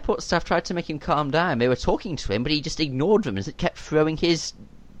 The airport staff tried to make him calm down. They were talking to him, but he just ignored them and kept throwing his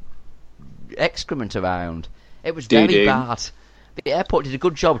excrement around. It was very bad. The airport did a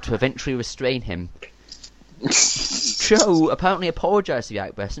good job to eventually restrain him. Cho apparently apologised for the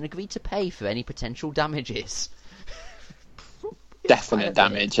outburst and agreed to pay for any potential damages. Definite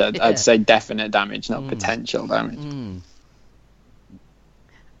damage. I'd say definite damage, not potential damage.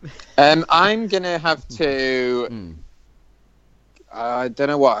 I'm going to have to... I don't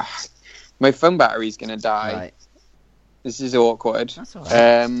know what. My phone battery's going to die. Right. This is awkward. That's all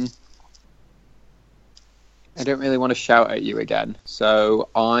right. I don't really want to shout at you again, so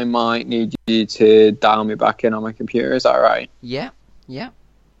I might need you to dial me back in on my computer. Is that all right? Yeah,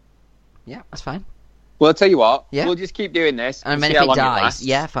 that's fine. Well, I'll tell you what. Yeah. We'll just keep doing this. And then if it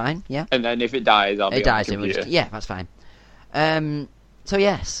dies, fine. Yeah. And then if it dies, I'll be on the computer. That's fine. So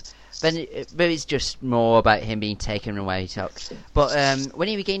yes. Then it's just more about him being taken away. But when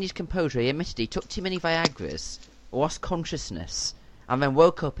he regained his composure, he admitted he took too many Viagras, lost consciousness, and then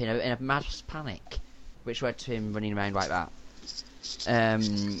woke up in a mass panic, which led to him running around like that.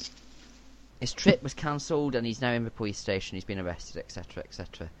 His trip was cancelled, and he's now in the police station. He's been arrested, etc.,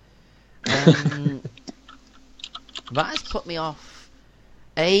 etc. That has put me off.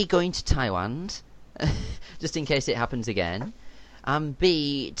 A, going to Thailand, just in case it happens again. And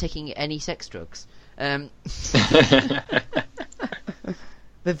B, taking any sex drugs. The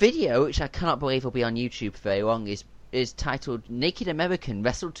video, which I cannot believe will be on YouTube for very long, is titled "Naked American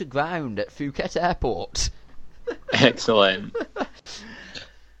Wrestled to Ground at Phuket Airport." Excellent.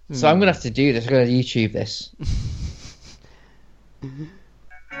 So I'm going to have to do this. I'm going to YouTube this.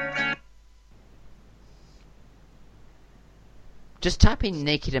 Just type in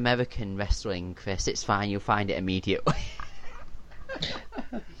 "Naked American Wrestling," Chris. It's fine. You'll find it immediately.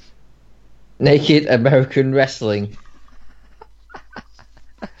 Naked American Wrestling.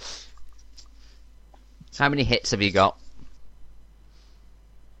 How many hits have you got?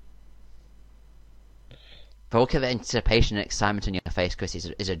 The look of anticipation and excitement on your face, Chris,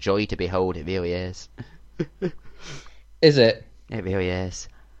 is a joy to behold. It really is. Is it? It really is.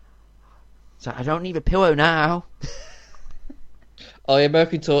 So I don't need a pillow now. Oh, yeah,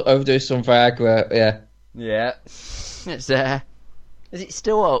 American overdose some Viagra, yeah. Yeah. It's there. Is it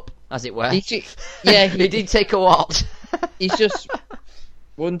still up, as it were? Yeah, he did take a watch. He's just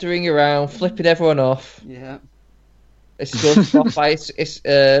wandering around, flipping everyone off. Yeah. It's just off by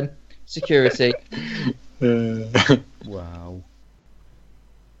security. Wow.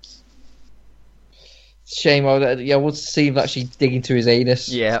 Shame. I want to see him actually dig into his anus.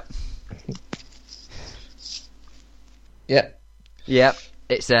 Yeah. Yep. Yep.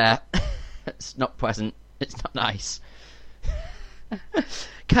 It's it's not pleasant. It's not nice.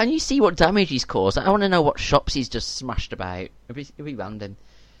 Can you see what damage he's caused? I want to know what shops he's just smashed about. It'll be random.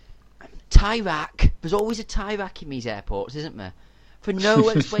 Tie rack. There's always a tie rack in these airports, isn't there? For no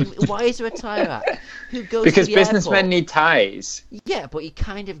explanation. Why is there a tie rack? Who goes because to the businessmen airport? need ties. Yeah, but you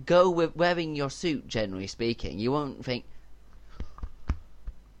kind of go with wearing your suit, generally speaking. You won't think,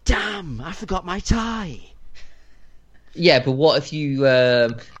 damn, I forgot my tie. Yeah, but what if you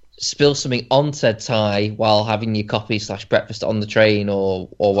spill something on said tie while having your coffee/breakfast on the train or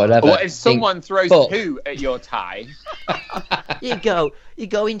whatever? What if someone throws poo at your tie? You go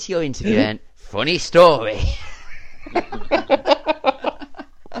into your interview and, funny story.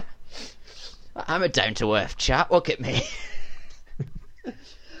 I'm a down-to-earth chap, look at me.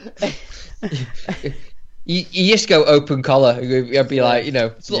 You just go open collar. You'd be like,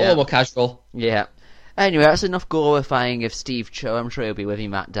 it's a little more casual. Yeah. Anyway, that's enough glorifying of Steve Cho. I'm sure he'll be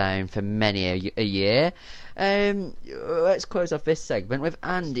living that down for many a year. Let's close off this segment with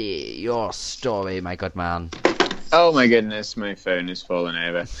Andy. Your story, my good man. Oh my goodness, my phone has fallen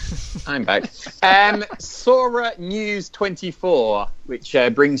over. I'm back. Sora News 24, which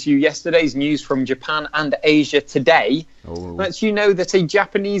brings you yesterday's news from Japan and Asia today, lets you know that a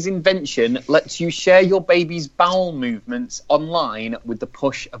Japanese invention lets you share your baby's bowel movements online with the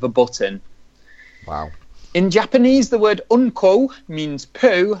push of a button. Wow. In Japanese, the word unko means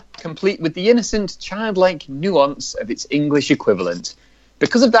poo, complete with the innocent, childlike nuance of its English equivalent.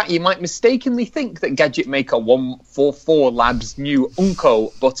 Because of that, you might mistakenly think that gadget maker 144 Labs' new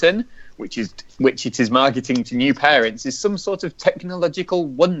Unko button, which it is marketing to new parents, is some sort of technological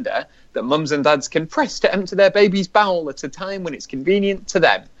wonder that mums and dads can press to empty their baby's bowel at a time when it's convenient to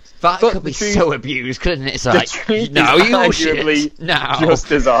them. That could be so abused, couldn't it? It's like, no, you arguably no.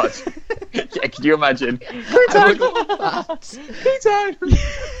 just as odd. Yeah, can you imagine?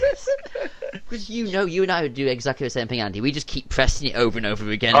 Because you and I would do exactly the same thing, Andy. We just keep pressing it over and over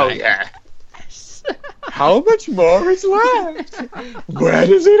again. Oh, right? yeah. How much more is left? Where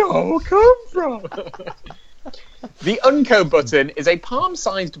does it all come from? The Unco button is a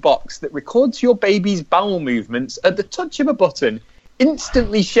palm-sized box that records your baby's bowel movements at the touch of a button,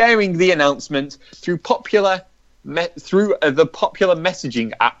 instantly sharing the announcement through the popular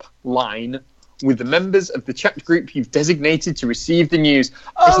messaging app Line with the members of the chat group you've designated to receive the news.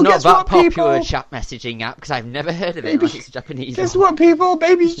 It's not that popular chat messaging app because I've never heard of it unless it's Japanese. Guess what, people?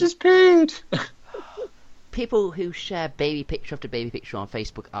 Baby's just pooed. People who share baby picture after baby picture on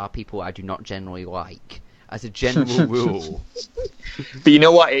Facebook are people I do not generally like, as a general rule. But you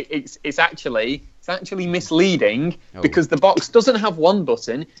know what? It's actually misleading because the box doesn't have one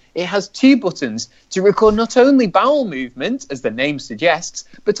button. It has two buttons to record not only bowel movement, as the name suggests,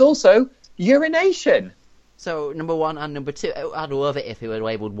 but also urination. So number 1 and number 2. I'd love it if it were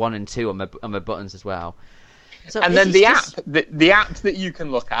labelled 1 and 2 on the buttons as well. So and then the app that you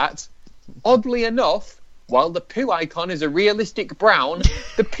can look at, oddly enough, while the poo icon is a realistic brown,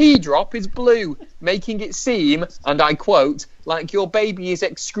 the pee drop is blue, making it seem, and I quote, like your baby is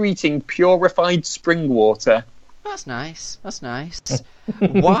excreting purified spring water. That's nice.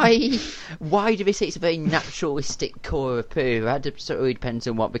 Why do they say it's a very naturalistic colour of poo? That absolutely depends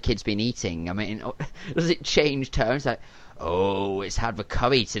on what the kid's been eating. I mean, does it change tones? Like, oh, it's had the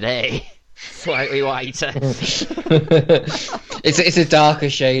curry today. Slightly lighter. It's a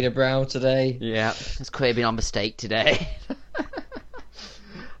darker shade of brown today. Yeah, it's clearly been on mistake today.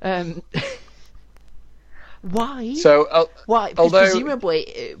 Why? So, why? Although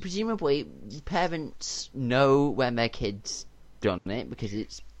Presumably, parents know when their kid's done it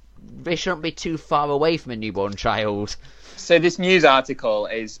because they shouldn't be too far away from a newborn child. So this news article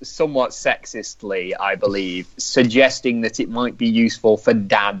is somewhat sexistly, I believe, suggesting that it might be useful for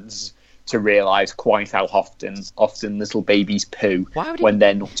dads to realise quite how often little babies poo when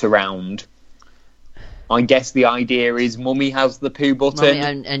they're not around. I guess the idea is mummy has the poo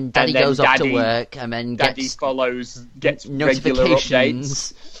button and daddy goes off to work and then daddy gets regular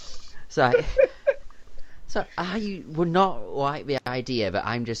notifications. updates. So I would not like the idea that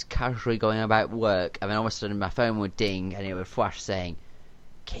I'm just casually going about work and then all of a sudden my phone would ding and it would flash saying,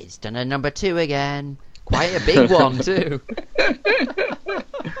 "Kid's done a number 2 again." Quite a big one too.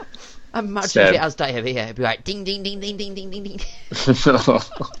 Imagine if it has diarrhea, it'd be like ding ding ding ding ding ding ding ding.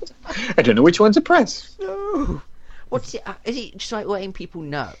 I don't know which one to press. No. What's it? Is it just like letting people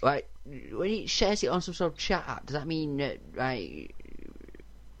know? Like when it shares it on some sort of chat app, does that mean that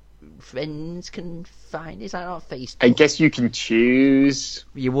friends can find? Is that not Facebook? I guess you can choose.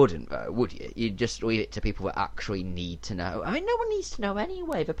 You wouldn't, though, would you? You'd just leave it to people that actually need to know. I mean, no one needs to know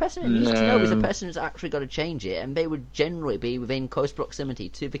anyway. The person who needs to know is the person who's actually got to change it, and they would generally be within close proximity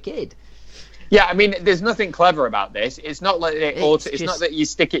to the kid. Yeah, I mean, there's nothing clever about this. It's not like it's not that you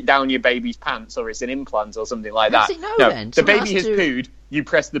stick it down your baby's pants or it's an implant or something like that. No, the baby has pooed. you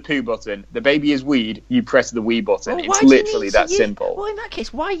press the poo button. The baby is weed, you press the wee button. Well, it's literally that simple. Well, in that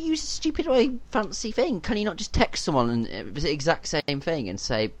case, why use a stupid fancy thing? Can you not just text someone and the exact same thing and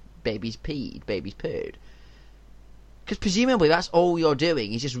say, baby's peed, baby's pooed? Because presumably that's all you're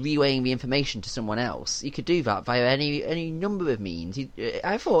doing is just relaying the information to someone else. You could do that via any number of means.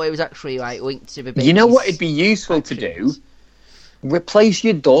 I thought it was actually like linked to the baby's... You know what it'd be useful to do? Replace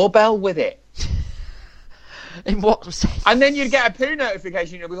your doorbell with it. In what sense? And then you'd get a poo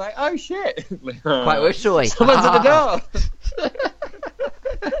notification. You'll be like, "Oh shit!" Quite literally. Someone's at the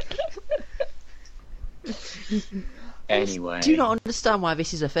door. Anyway, do you not understand why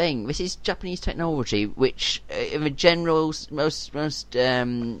this is a thing? This is Japanese technology, which, in the general, most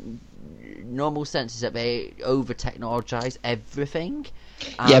normal sense, is that they over-technologize everything.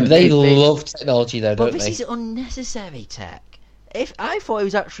 Yeah, but they love technology, though, don't they? But this is unnecessary tech. If I thought it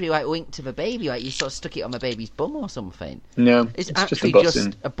was actually like linked to the baby, like you sort of stuck it on the baby's bum or something. No, it's actually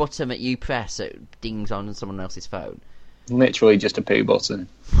just a button that you press that dings on someone else's phone. Literally just a poo button.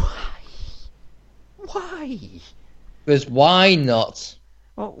 Why? Because why not?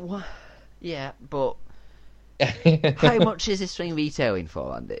 Well, yeah, but how much is this thing retailing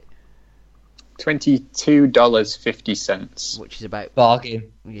for, Andy? $22.50, which is about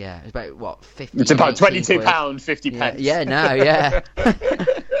bargain. Yeah, it's about what, 50. It's about £22.50. Yeah, no, yeah.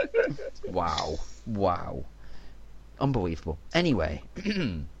 Wow, unbelievable. Anyway,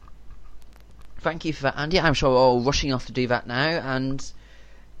 thank you for that, Andy. I'm sure we're all rushing off to do that now. And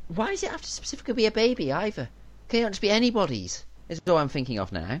why does it have to specifically be a baby either? Can it not just be anybody's? Is all I'm thinking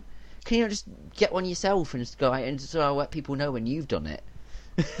of now. Can you not just get one yourself and just go out and so I'll let people know when you've done it?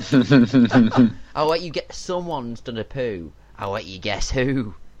 I'll let you get someone's done a poo. I'll let you guess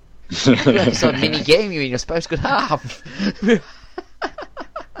who. It's a mini game you're supposed to have.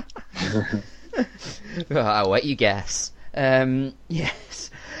 I'll let you guess.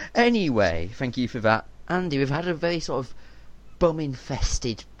 Yes. Anyway, thank you for that, Andy. We've had a very sort of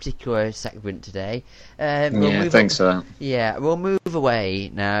bum-infested particular segment today. Thanks for that. Yeah, we'll move away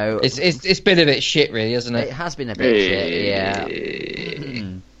now. It's been a bit shit, really, hasn't it? It has been a bit shit, yeah.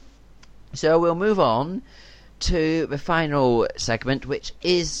 So we'll move on to the final segment, which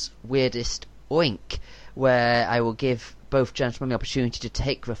is Weirdest Link, where I will give both gentlemen the opportunity to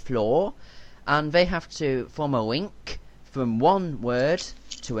take the floor, and they have to form a link from one word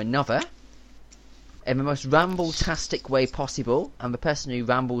to another in the most ramble-tastic way possible, and the person who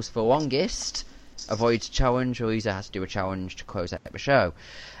rambles the longest avoids a challenge, or either has to do a challenge to close out the show.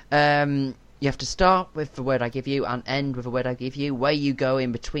 You have to start with the word I give you and end with the word I give you. Where you go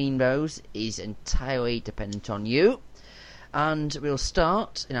in between those is entirely dependent on you. And we'll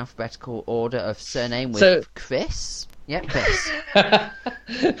start in alphabetical order of surname with Chris. Yeah, Chris.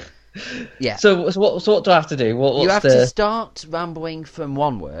 Yeah. So what do I have to do? You have to start rambling from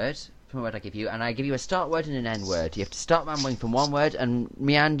one word, from a word I give you, and I give you a start word and an end word. You have to start rambling from one word and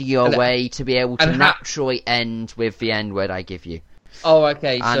meander your way to be able to naturally end with the end word I give you. Oh,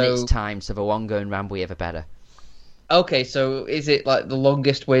 okay. And it's time, so the longer and rambly, the better. Okay, so is it like the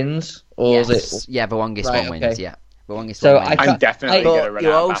longest wins, or yes. is it? Yeah, the longest one wins. Yeah, the longest so one wins. I'm definitely going to run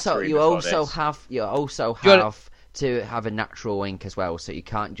out of battery you also have to have a natural link as well, so you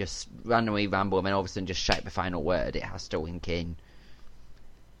can't just randomly ramble and then all of a sudden just shout the final word. It has to link in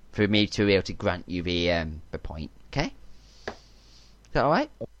for me to be able to grant you the point. Okay, is that all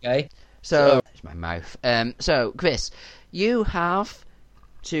right? Okay. So it's my mouth. So Chris, you have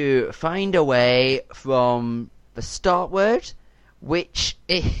to find a way from the start word, which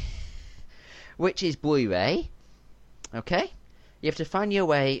is Blu-ray. Okay, you have to find your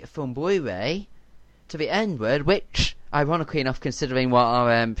way from Blu-ray to the end word, which, ironically enough, considering what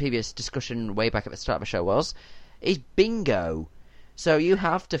our previous discussion way back at the start of the show was, is bingo. So you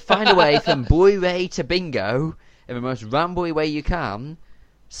have to find a way from Blu-ray to bingo in the most rambly way you can,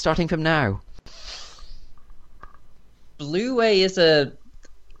 starting from now. Blu-ray is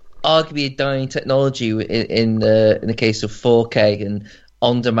arguably a dying technology in the case of 4K and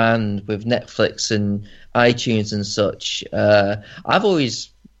on demand with Netflix and iTunes and such. I've always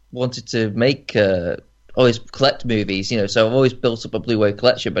wanted to always collect movies, so I've always built up a Blu-ray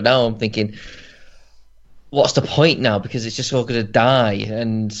collection. But now I'm thinking, what's the point now? Because it's just all going to die,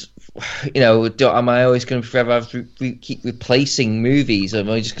 and am I always going to forever have to keep replacing movies? Am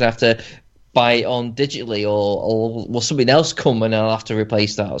I just going to have to buy it on digitally, or will something else come and I'll have to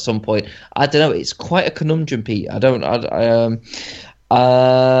replace that at some point? I don't know. It's quite a conundrum, Pete. I don't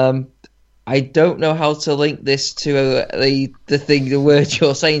know how to link this to the word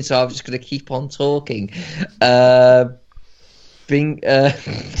you're saying, so I'm just going to keep on talking.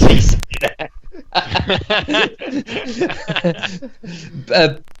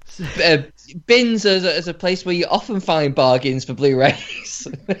 Bins as a place where you often find bargains for Blu-rays.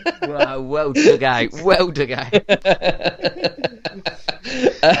 Wow, well dug out. Well dug out.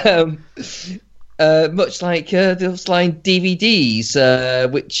 Much like those line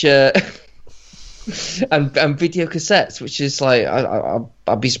DVDs, which and video cassettes, which is like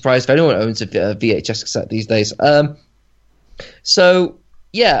I'd be surprised if anyone owns a VHS cassette these days. So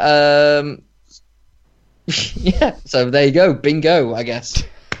yeah, yeah. So there you go, bingo, I guess.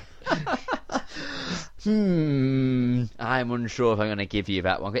 I'm unsure if I'm going to give you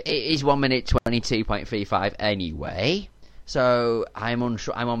that one. It is 1 minute 22.35 anyway. So I'm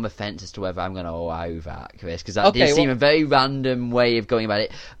unsure. I'm on the fence as to whether I'm going to allow that, Chris, because that did seem a very random way of going about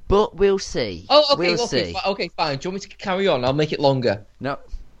it. But we'll see. Oh, okay, we'll see. Okay, fine. Do you want me to carry on? I'll make it longer. No.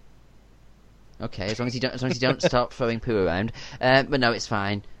 Okay, as long as you don't stop throwing poo around. But no, it's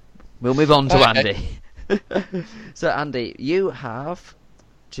fine. We'll move on to Andy. So Andy, you have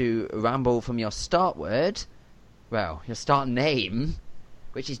to ramble from your start word, well, your start name,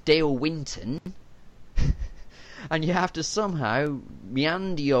 which is Dale Winton. And you have to somehow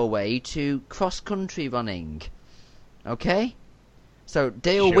meander your way to cross-country running. Okay? So,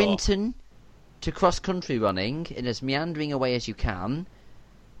 Dale Winton to cross-country running in as meandering a way as you can,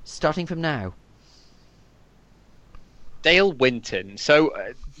 starting from now. Dale Winton. So,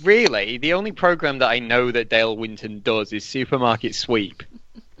 really, the only program that I know that Dale Winton does is Supermarket Sweep.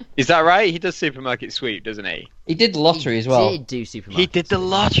 Is that right? He does Supermarket Sweep, doesn't he? He did the lottery as well. He did do Supermarket He did the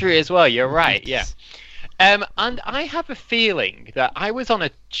lottery as well, you're right, yeah. And I have a feeling that I was on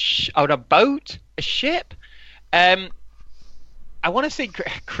a boat, a ship. I want to say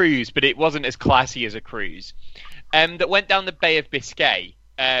cruise, but it wasn't as classy as a cruise. That went down the Bay of Biscay,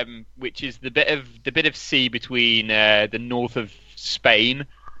 which is the bit of sea between the north of Spain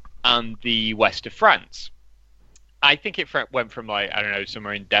and the west of France. I think it went from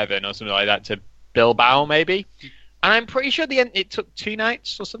somewhere in Devon or something like that to Bilbao maybe, and I'm pretty sure it took 2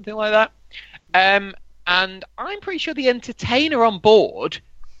 nights or something like that. And I'm pretty sure the entertainer on board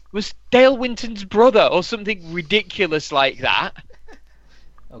was Dale Winton's brother or something ridiculous like that.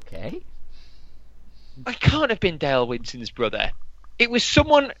 Okay. It can't have been Dale Winton's brother. It was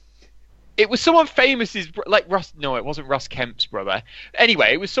someone famous's like Russ. No, it wasn't Russ Kemp's brother.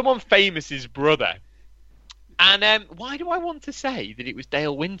 Anyway, it was someone famous's brother. And why do I want to say that it was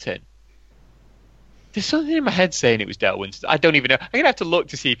Dale Winton? There's something in my head saying it was Dale Winton. I don't even know. I'm going to have to look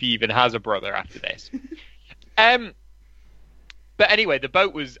to see if he even has a brother after this. But anyway, the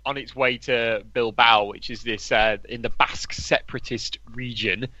boat was on its way to Bilbao, which is this in the Basque separatist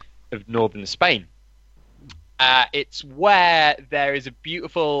region of northern Spain. It's where there is a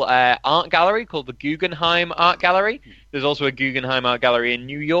beautiful art gallery called the Guggenheim Art Gallery. There's also a Guggenheim Art Gallery in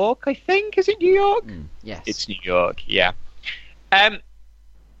New York, I think. Is it New York? Yes. It's New York, yeah.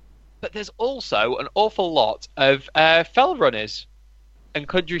 But there's also an awful lot of fell runners and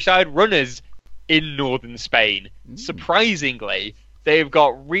countryside runners in northern Spain. Surprisingly, they've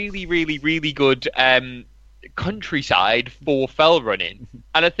got really, really, really good countryside for fell running.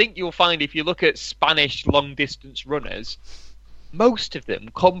 And I think you'll find if you look at Spanish long-distance runners, most of them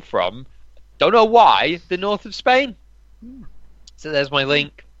come from, don't know why, the north of Spain. So there's my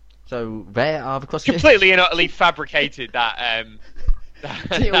link. So there are the cross. Completely and utterly fabricated that...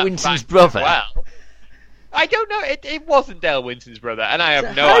 Dale Winton's brother. Well, I don't know. It wasn't Dale Winton's brother, and I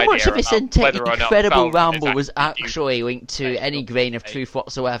have no idea. How much of this incredible ramble was actually actually linked to any grain of truth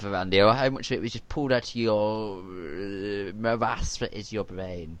whatsoever, Andy, or how much of it was just pulled out of your morass that is your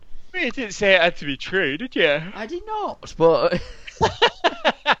brain? You didn't say it had to be true, did you? I did not, but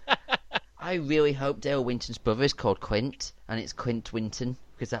I really hope Dale Winton's brother is called Quint, and it's Quint Winton,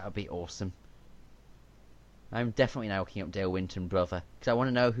 because that would be awesome. I'm definitely now looking up Dale Winton brother, because I want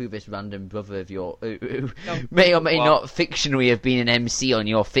to know who this random brother of your who may or may not fictionally have been an MC on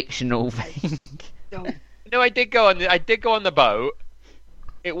your fictional thing. No, I did go on the boat.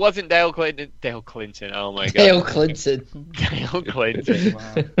 It wasn't Dale Clinton. Dale Clinton. Oh my god. Dale Clinton. Dale Clinton.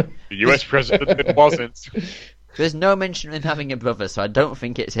 Wow. The US president wasn't. There's no mention of him having a brother, so I don't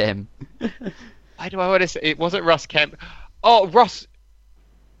think it's him. Why do I want to say it wasn't Ross Kemp? Oh, Ross.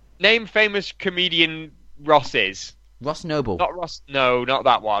 Name famous comedian. Ross is. Ross Noble. Not Ross. No, not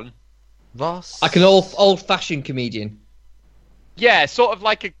that one. Ross. Like an old-fashioned comedian. Yeah, sort of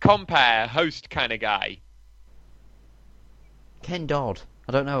like a compare host kind of guy. Ken Dodd.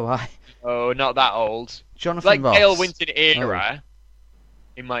 I don't know why. Oh, not that old. Jonathan like Ross. Dale Winton era.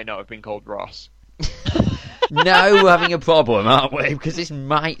 He might not have been called Ross. Now we're having a problem, aren't we? Because this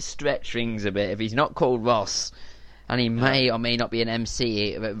might stretch things a bit if he's not called Ross, and he may or may not be an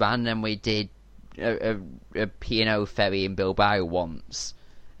MC that randomly did a P&O ferry in Bilbao once.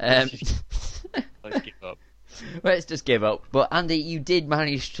 Let's give up. Let's just give up. But Andy, you did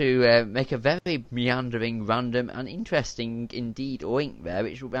manage to make a very meandering, random, and interesting indeed oink there,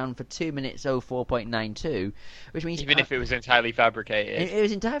 which ran for 2 minutes 04.92, which means Even if it was entirely fabricated. It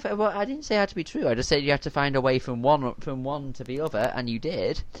was entirely. Well, I didn't say it had to be true. I just said you had to find a way from one to the other, and you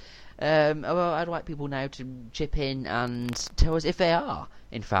did. Well, I'd like people now to chip in and tell us if they are,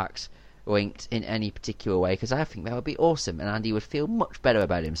 in fact, oinked in any particular way, because I think that would be awesome, and Andy would feel much better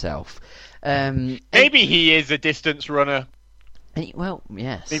about himself. Maybe he is a distance runner. Well,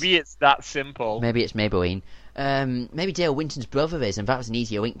 yes. Maybe it's that simple. Maybe it's Maybelline. Maybe Dale Winton's brother is, and that was an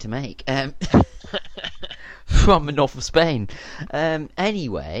easier oink to make. From the north of Spain.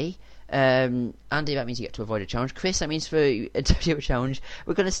 Anyway... Andy, that means you get to avoid a challenge. Chris, that means for a challenge,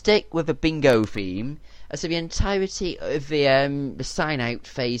 we're going to stick with a bingo theme. So the entirety of the sign-out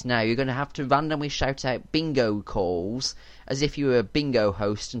phase now, you're going to have to randomly shout out bingo calls as if you were a bingo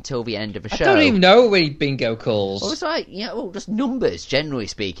host until the end of the show. I don't even know any bingo calls. Well, it's like, just numbers, generally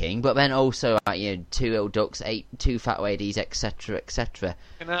speaking, but then also, two little ducks, two fat ladies, etc., etc.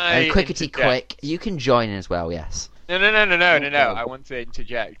 And quickety quick, you can join in as well, yes. No. I want to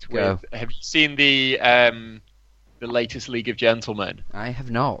interject with. Have you seen the latest League of Gentlemen? I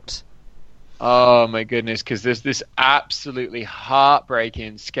have not. Oh my goodness! Because there's this absolutely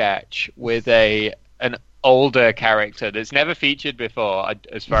heartbreaking sketch with an older character that's never featured before,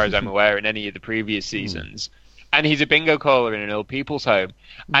 as far as I'm aware, in any of the previous seasons. And he's a bingo caller in an old people's home,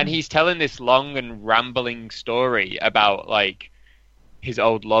 and he's telling this long and rambling story about his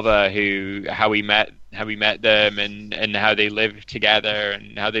old lover, how he met them, and how they lived together,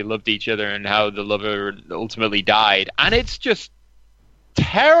 and how they loved each other, and how the lover ultimately died. And it's just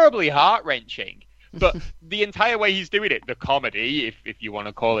terribly heart-wrenching. But the entire way he's doing it, the comedy, if you want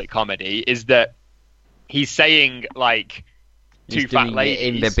to call it comedy, is that he's saying two fat ladies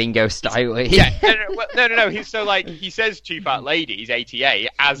in the bingo style. Yeah, no. He says two fat ladies, ATA,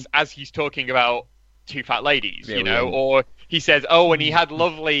 as he's talking about two fat ladies, or he says, "Oh, and he had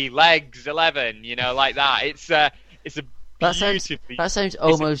lovely legs, 11," like that. It's a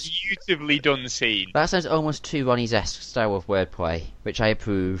beautifully done scene. That sounds almost too Ronnie's-esque style of wordplay, which I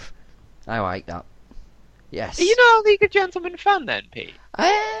approve. I like that. Yes. Are you not a League of Gentlemen fan then, Pete?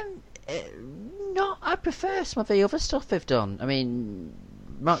 No, I prefer some of the other stuff they've done. I mean,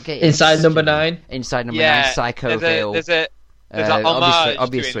 Mark Gatiss, Inside Number 9. Inside Number 9, Psychoville. There's an homage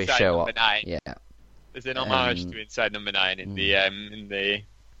obviously to Inside show Number up. 9. Yeah. There's an homage to Inside Number 9 in the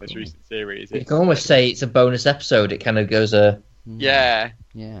most recent series. You can almost say it's a bonus episode. It kind of goes Yeah.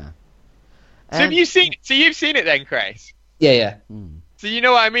 So you've seen it then, Chris? Yeah. So you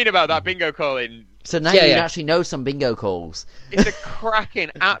know what I mean about that bingo calling. So now you actually know some bingo calls. It's a cracking,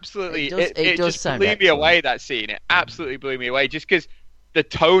 absolutely. It just blew me away, that scene. It absolutely blew me away, just because the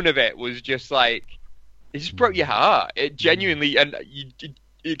tone of it was just it just broke your heart. It genuinely, and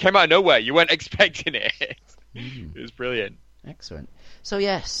it came out of nowhere. You weren't expecting it. It was brilliant. Excellent. So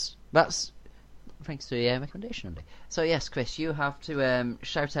yes, that's thanks to the recommendation, Andy. So yes, Chris, you have to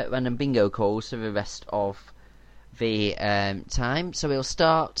shout out random bingo calls for the rest of the time. So we'll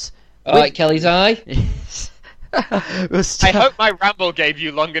start. All right, Kelly's Eye. I hope my ramble gave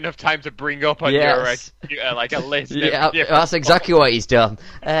you long enough time to bring up on your computer a list. Yeah, that's exactly what he's done.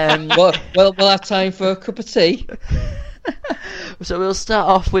 Well, we'll have time for a cup of tea. So we'll start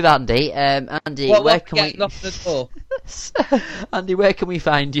off with Andy. Andy, where can we? Off the door. Andy, where can we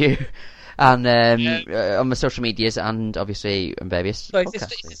find you? And on the social medias, and obviously on various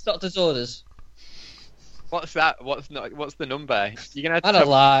podcasts. It's Doctor's Orders. What's that? What's the number? You're gonna have to and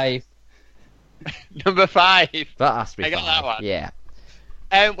alive. Number 5. That has to be. I got that one. Yeah.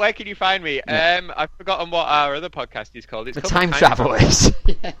 Where can you find me? I've forgotten what our other podcast is called. It's the called Time Travelers.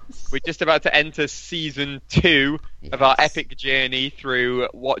 Yes. We're just about to enter season 2 of our epic journey through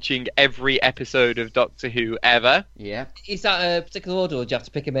watching every episode of Doctor Who ever. Yeah. Is that a particular order, or do you have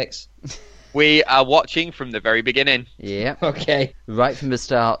to pick a mix? We are watching from the very beginning. Yeah. Okay. Right from the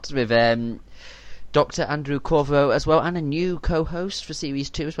start with Dr. Andrew Corvo as well, and a new co-host for Series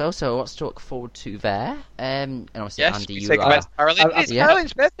 2 as well, so lots to look forward to there. And obviously, yes, Andy, you are... It's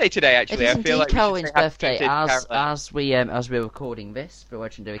Caroline's birthday today, actually. It is I feel indeed Caroline's birthday, as we're recording this, for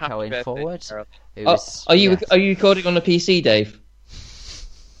legendary Caroline Forward. Are you recording on a PC, Dave?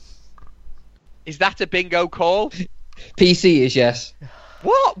 Is that a bingo call? PC is, yes.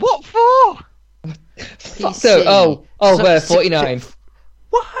 What for? PC. 49.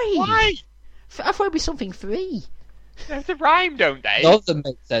 Why? Why? I thought it'd be something free. They have to rhyme, don't they? None of them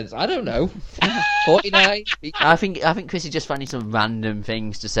make sense. I don't know. 49. I think Chris is just finding some random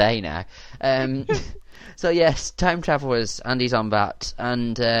things to say now. So yes, Time Travelers, Andy's on that,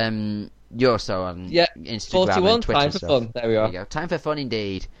 and you're also on Instagram 41, and Twitter. time for fun. There we are. There you go. Time for fun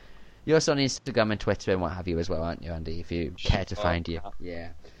indeed. You're also on Instagram and Twitter and what have you as well, aren't you, Andy? If you care to find you. Yeah.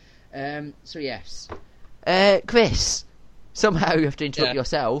 So yes. Chris, somehow you have to interrupt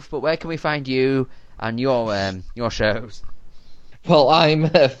yourself, but where can we find you and your shows? Well,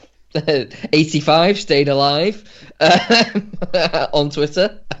 I'm 85, staying alive, on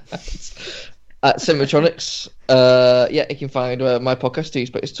Twitter at Cinematronics. You can find my podcast, Do You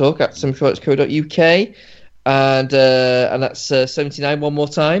Expect Us to Talk, at cinematronics.co.uk. And that's 79 one more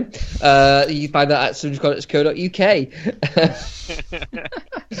time. You can find that at cinematronics.co.uk.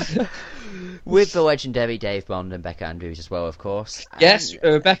 With the legendary Dave Bond and Becca Andrews as well, of course. Yes,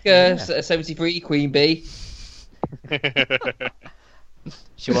 Rebecca 73, Queen Bee.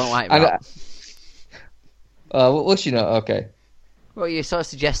 She won't like that. Will she not? Okay. Well, you're sort of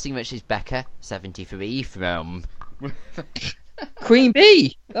suggesting that she's Becca 73 from Queen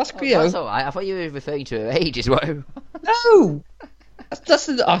Bee. That's That's all right. I thought you were referring to her age as well. No.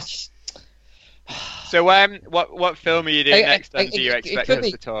 That's So, what film are you doing next? And do you expect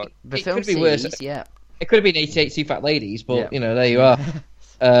us to talk? The It film could be worse. series, yeah. It could have been 88 Two Fat Ladies, but Yeah. there you are.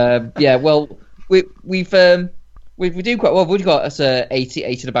 Well, we do quite well. We've got us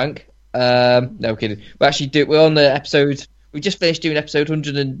 80 to the bank. No kidding. We're on the episode. We just finished doing episode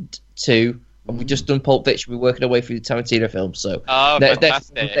 102, and we just done Pulp Fiction. We're working our way through the Tarantino films. So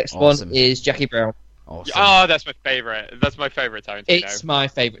fantastic! Next Awesome. one is Jackie Brown. Awesome. Oh, that's my favorite. That's my favorite Tarantino. It's my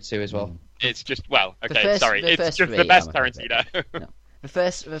favourite too as well. It's just The It's first just the three best are my Tarantino. No.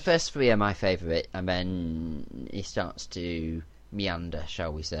 The first three are my favourite, and then he starts to meander,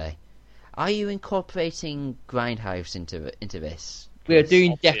 shall we say? Are you incorporating Grindhouse into this? We are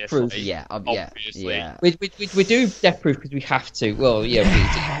doing Death Obviously. Proof. Yeah, Obviously. yeah. We do Death Proof because we have to. Well, yeah,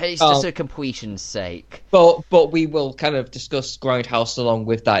 It's just for completion's sake. but we will kind of discuss Grindhouse along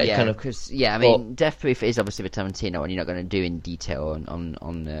with that. Yeah, Kind of, because I mean, Death Proof is obviously the Tarantino, and you're not going to do in detail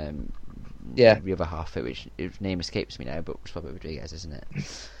on the other half of it, which his name escapes me now, but it's probably Rodriguez, isn't it?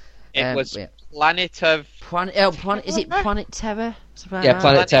 It was yeah. Planet of... Is it Planet Terror?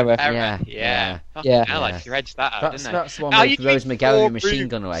 Planet Terror. Yeah. Hell, I dredged that out, didn't I? That's the one Now with you're doing Rose McGowan 4 and Machine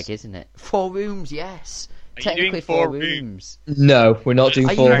rooms. Gun Leg, isn't it? 4 rooms, yes. Are you Technically doing 4 4 rooms. No, we're not doing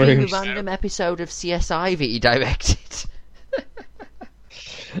Are four you doing rooms. a random episode of CSI that you directed?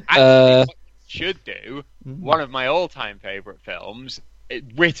 Actually, what you should do, one of my all-time favourite films,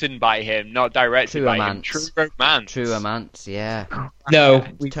 written by him, not directed True by Romance. him, True Romance. True Romance, yeah. No,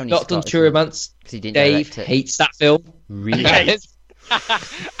 we've Tony not done Scott, True isn't it? Romance. 'Cause he didn't Dave direct it. hates that film. Really? Yes.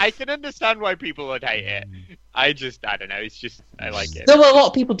 I can understand why people would hate it. I don't know. It's just I like it. No, well, a lot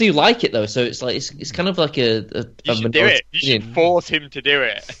of people do like it though, so it's like it's kind of like a You should do it. You should force him to do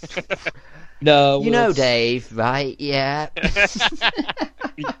it. No, You know Dave, right? Yeah.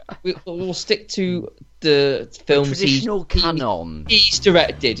 we'll stick to the films Traditional canon. he's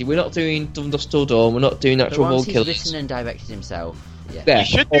directed. We're not doing Dust Till Dawn. We're not doing The Natural Born ones he's Killers. written and directed himself. Yeah. Yeah. You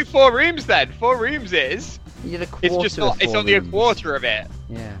should do 4 rooms then. 4 rooms is. You did a quarter It's just of not. It's 4 only a rooms. quarter of it.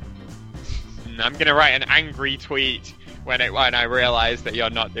 Yeah. I'm gonna write an angry tweet when I realise that you're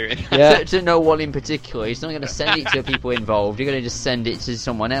not doing that. Yeah. To no one in particular. He's not going to send it to the people involved. You're going to just send it to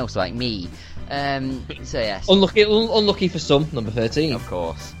someone else, like me. So yes, Unlucky for some. Number 13. of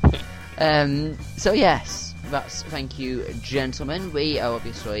course. So yes, thank you, gentlemen. We are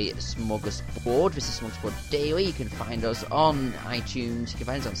obviously Smorgasbord. This is Smorgasbord Daily. You can find us on iTunes. You can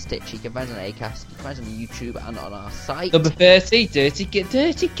find us on Stitch. You can find us on Acast. You can find us on YouTube and on our site. Number 30. Dirty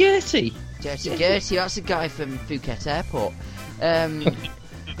Gertie. Dirty Gertie, that's a guy from Phuket Airport.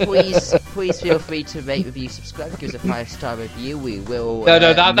 Please feel free to rate, review, subscribe, give us a 5-star review. We will. No,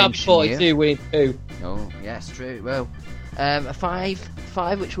 that's mention 42. you. We need 2. Oh, yes, true. Well, a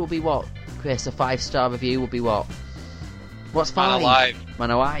 5, which will be what, Chris? A 5-star review will be what? What's 5? Man Alive. Man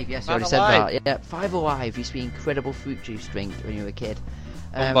Alive. Yes, I Man already said Alive. that. Yeah, 5 Alive used to be incredible fruit juice drink when you were a kid.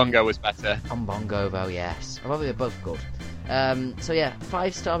 Bongo was better. On Bongo, though, yes. Well, they were both good. So yeah,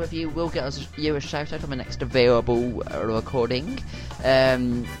 5-star review will get you a shout out on the next available recording.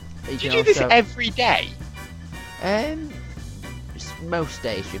 Do you do this every day? Most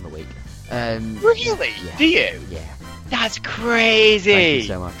days during the week. Really? Yeah. Do you? Yeah. That's crazy. Thank you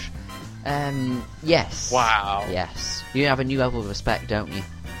so much. Yes. Wow. Yes. You have a new level of respect, don't you?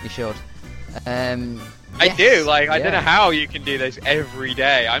 You should. I Yes. do. I don't Yeah. know how you can do this every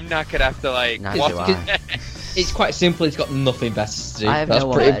day. I'm not gonna have to Neither do watch I. It's quite simple. It's got nothing better to do. I have That's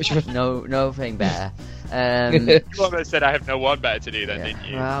no pretty one, much. nothing better. You almost said I have no one better to do then, didn't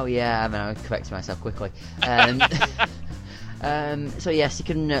you? Well, yeah, I mean, I corrected myself quickly. So yes, you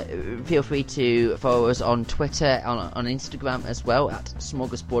can feel free to follow us on Twitter, on Instagram as well, at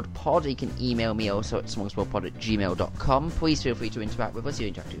smorgasbordpod. You can email me also at smorgasbordpod@gmail.com. Please feel free to interact with us. You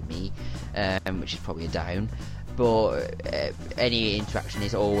interact with me, which is probably a down. But any interaction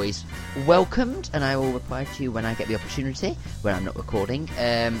is always welcomed, and I will reply to you when I get the opportunity, when I'm not recording.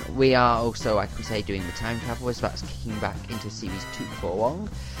 We are also, I could say, doing the Time Travelers. That's kicking back into Series 2 before long.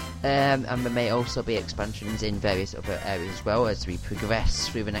 And there may also be expansions in various other areas as well as we progress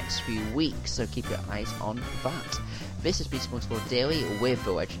through the next few weeks, so keep your eyes on that. This has been SmorgasBord Daily with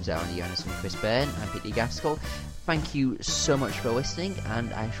the legends Andy Jonas and Chris Byrne. I'm Peter Gaskell. Thank you so much for listening,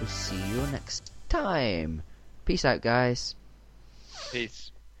 and I shall see you next time. Peace out, guys.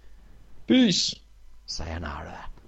 Peace. Peace. Sayonara.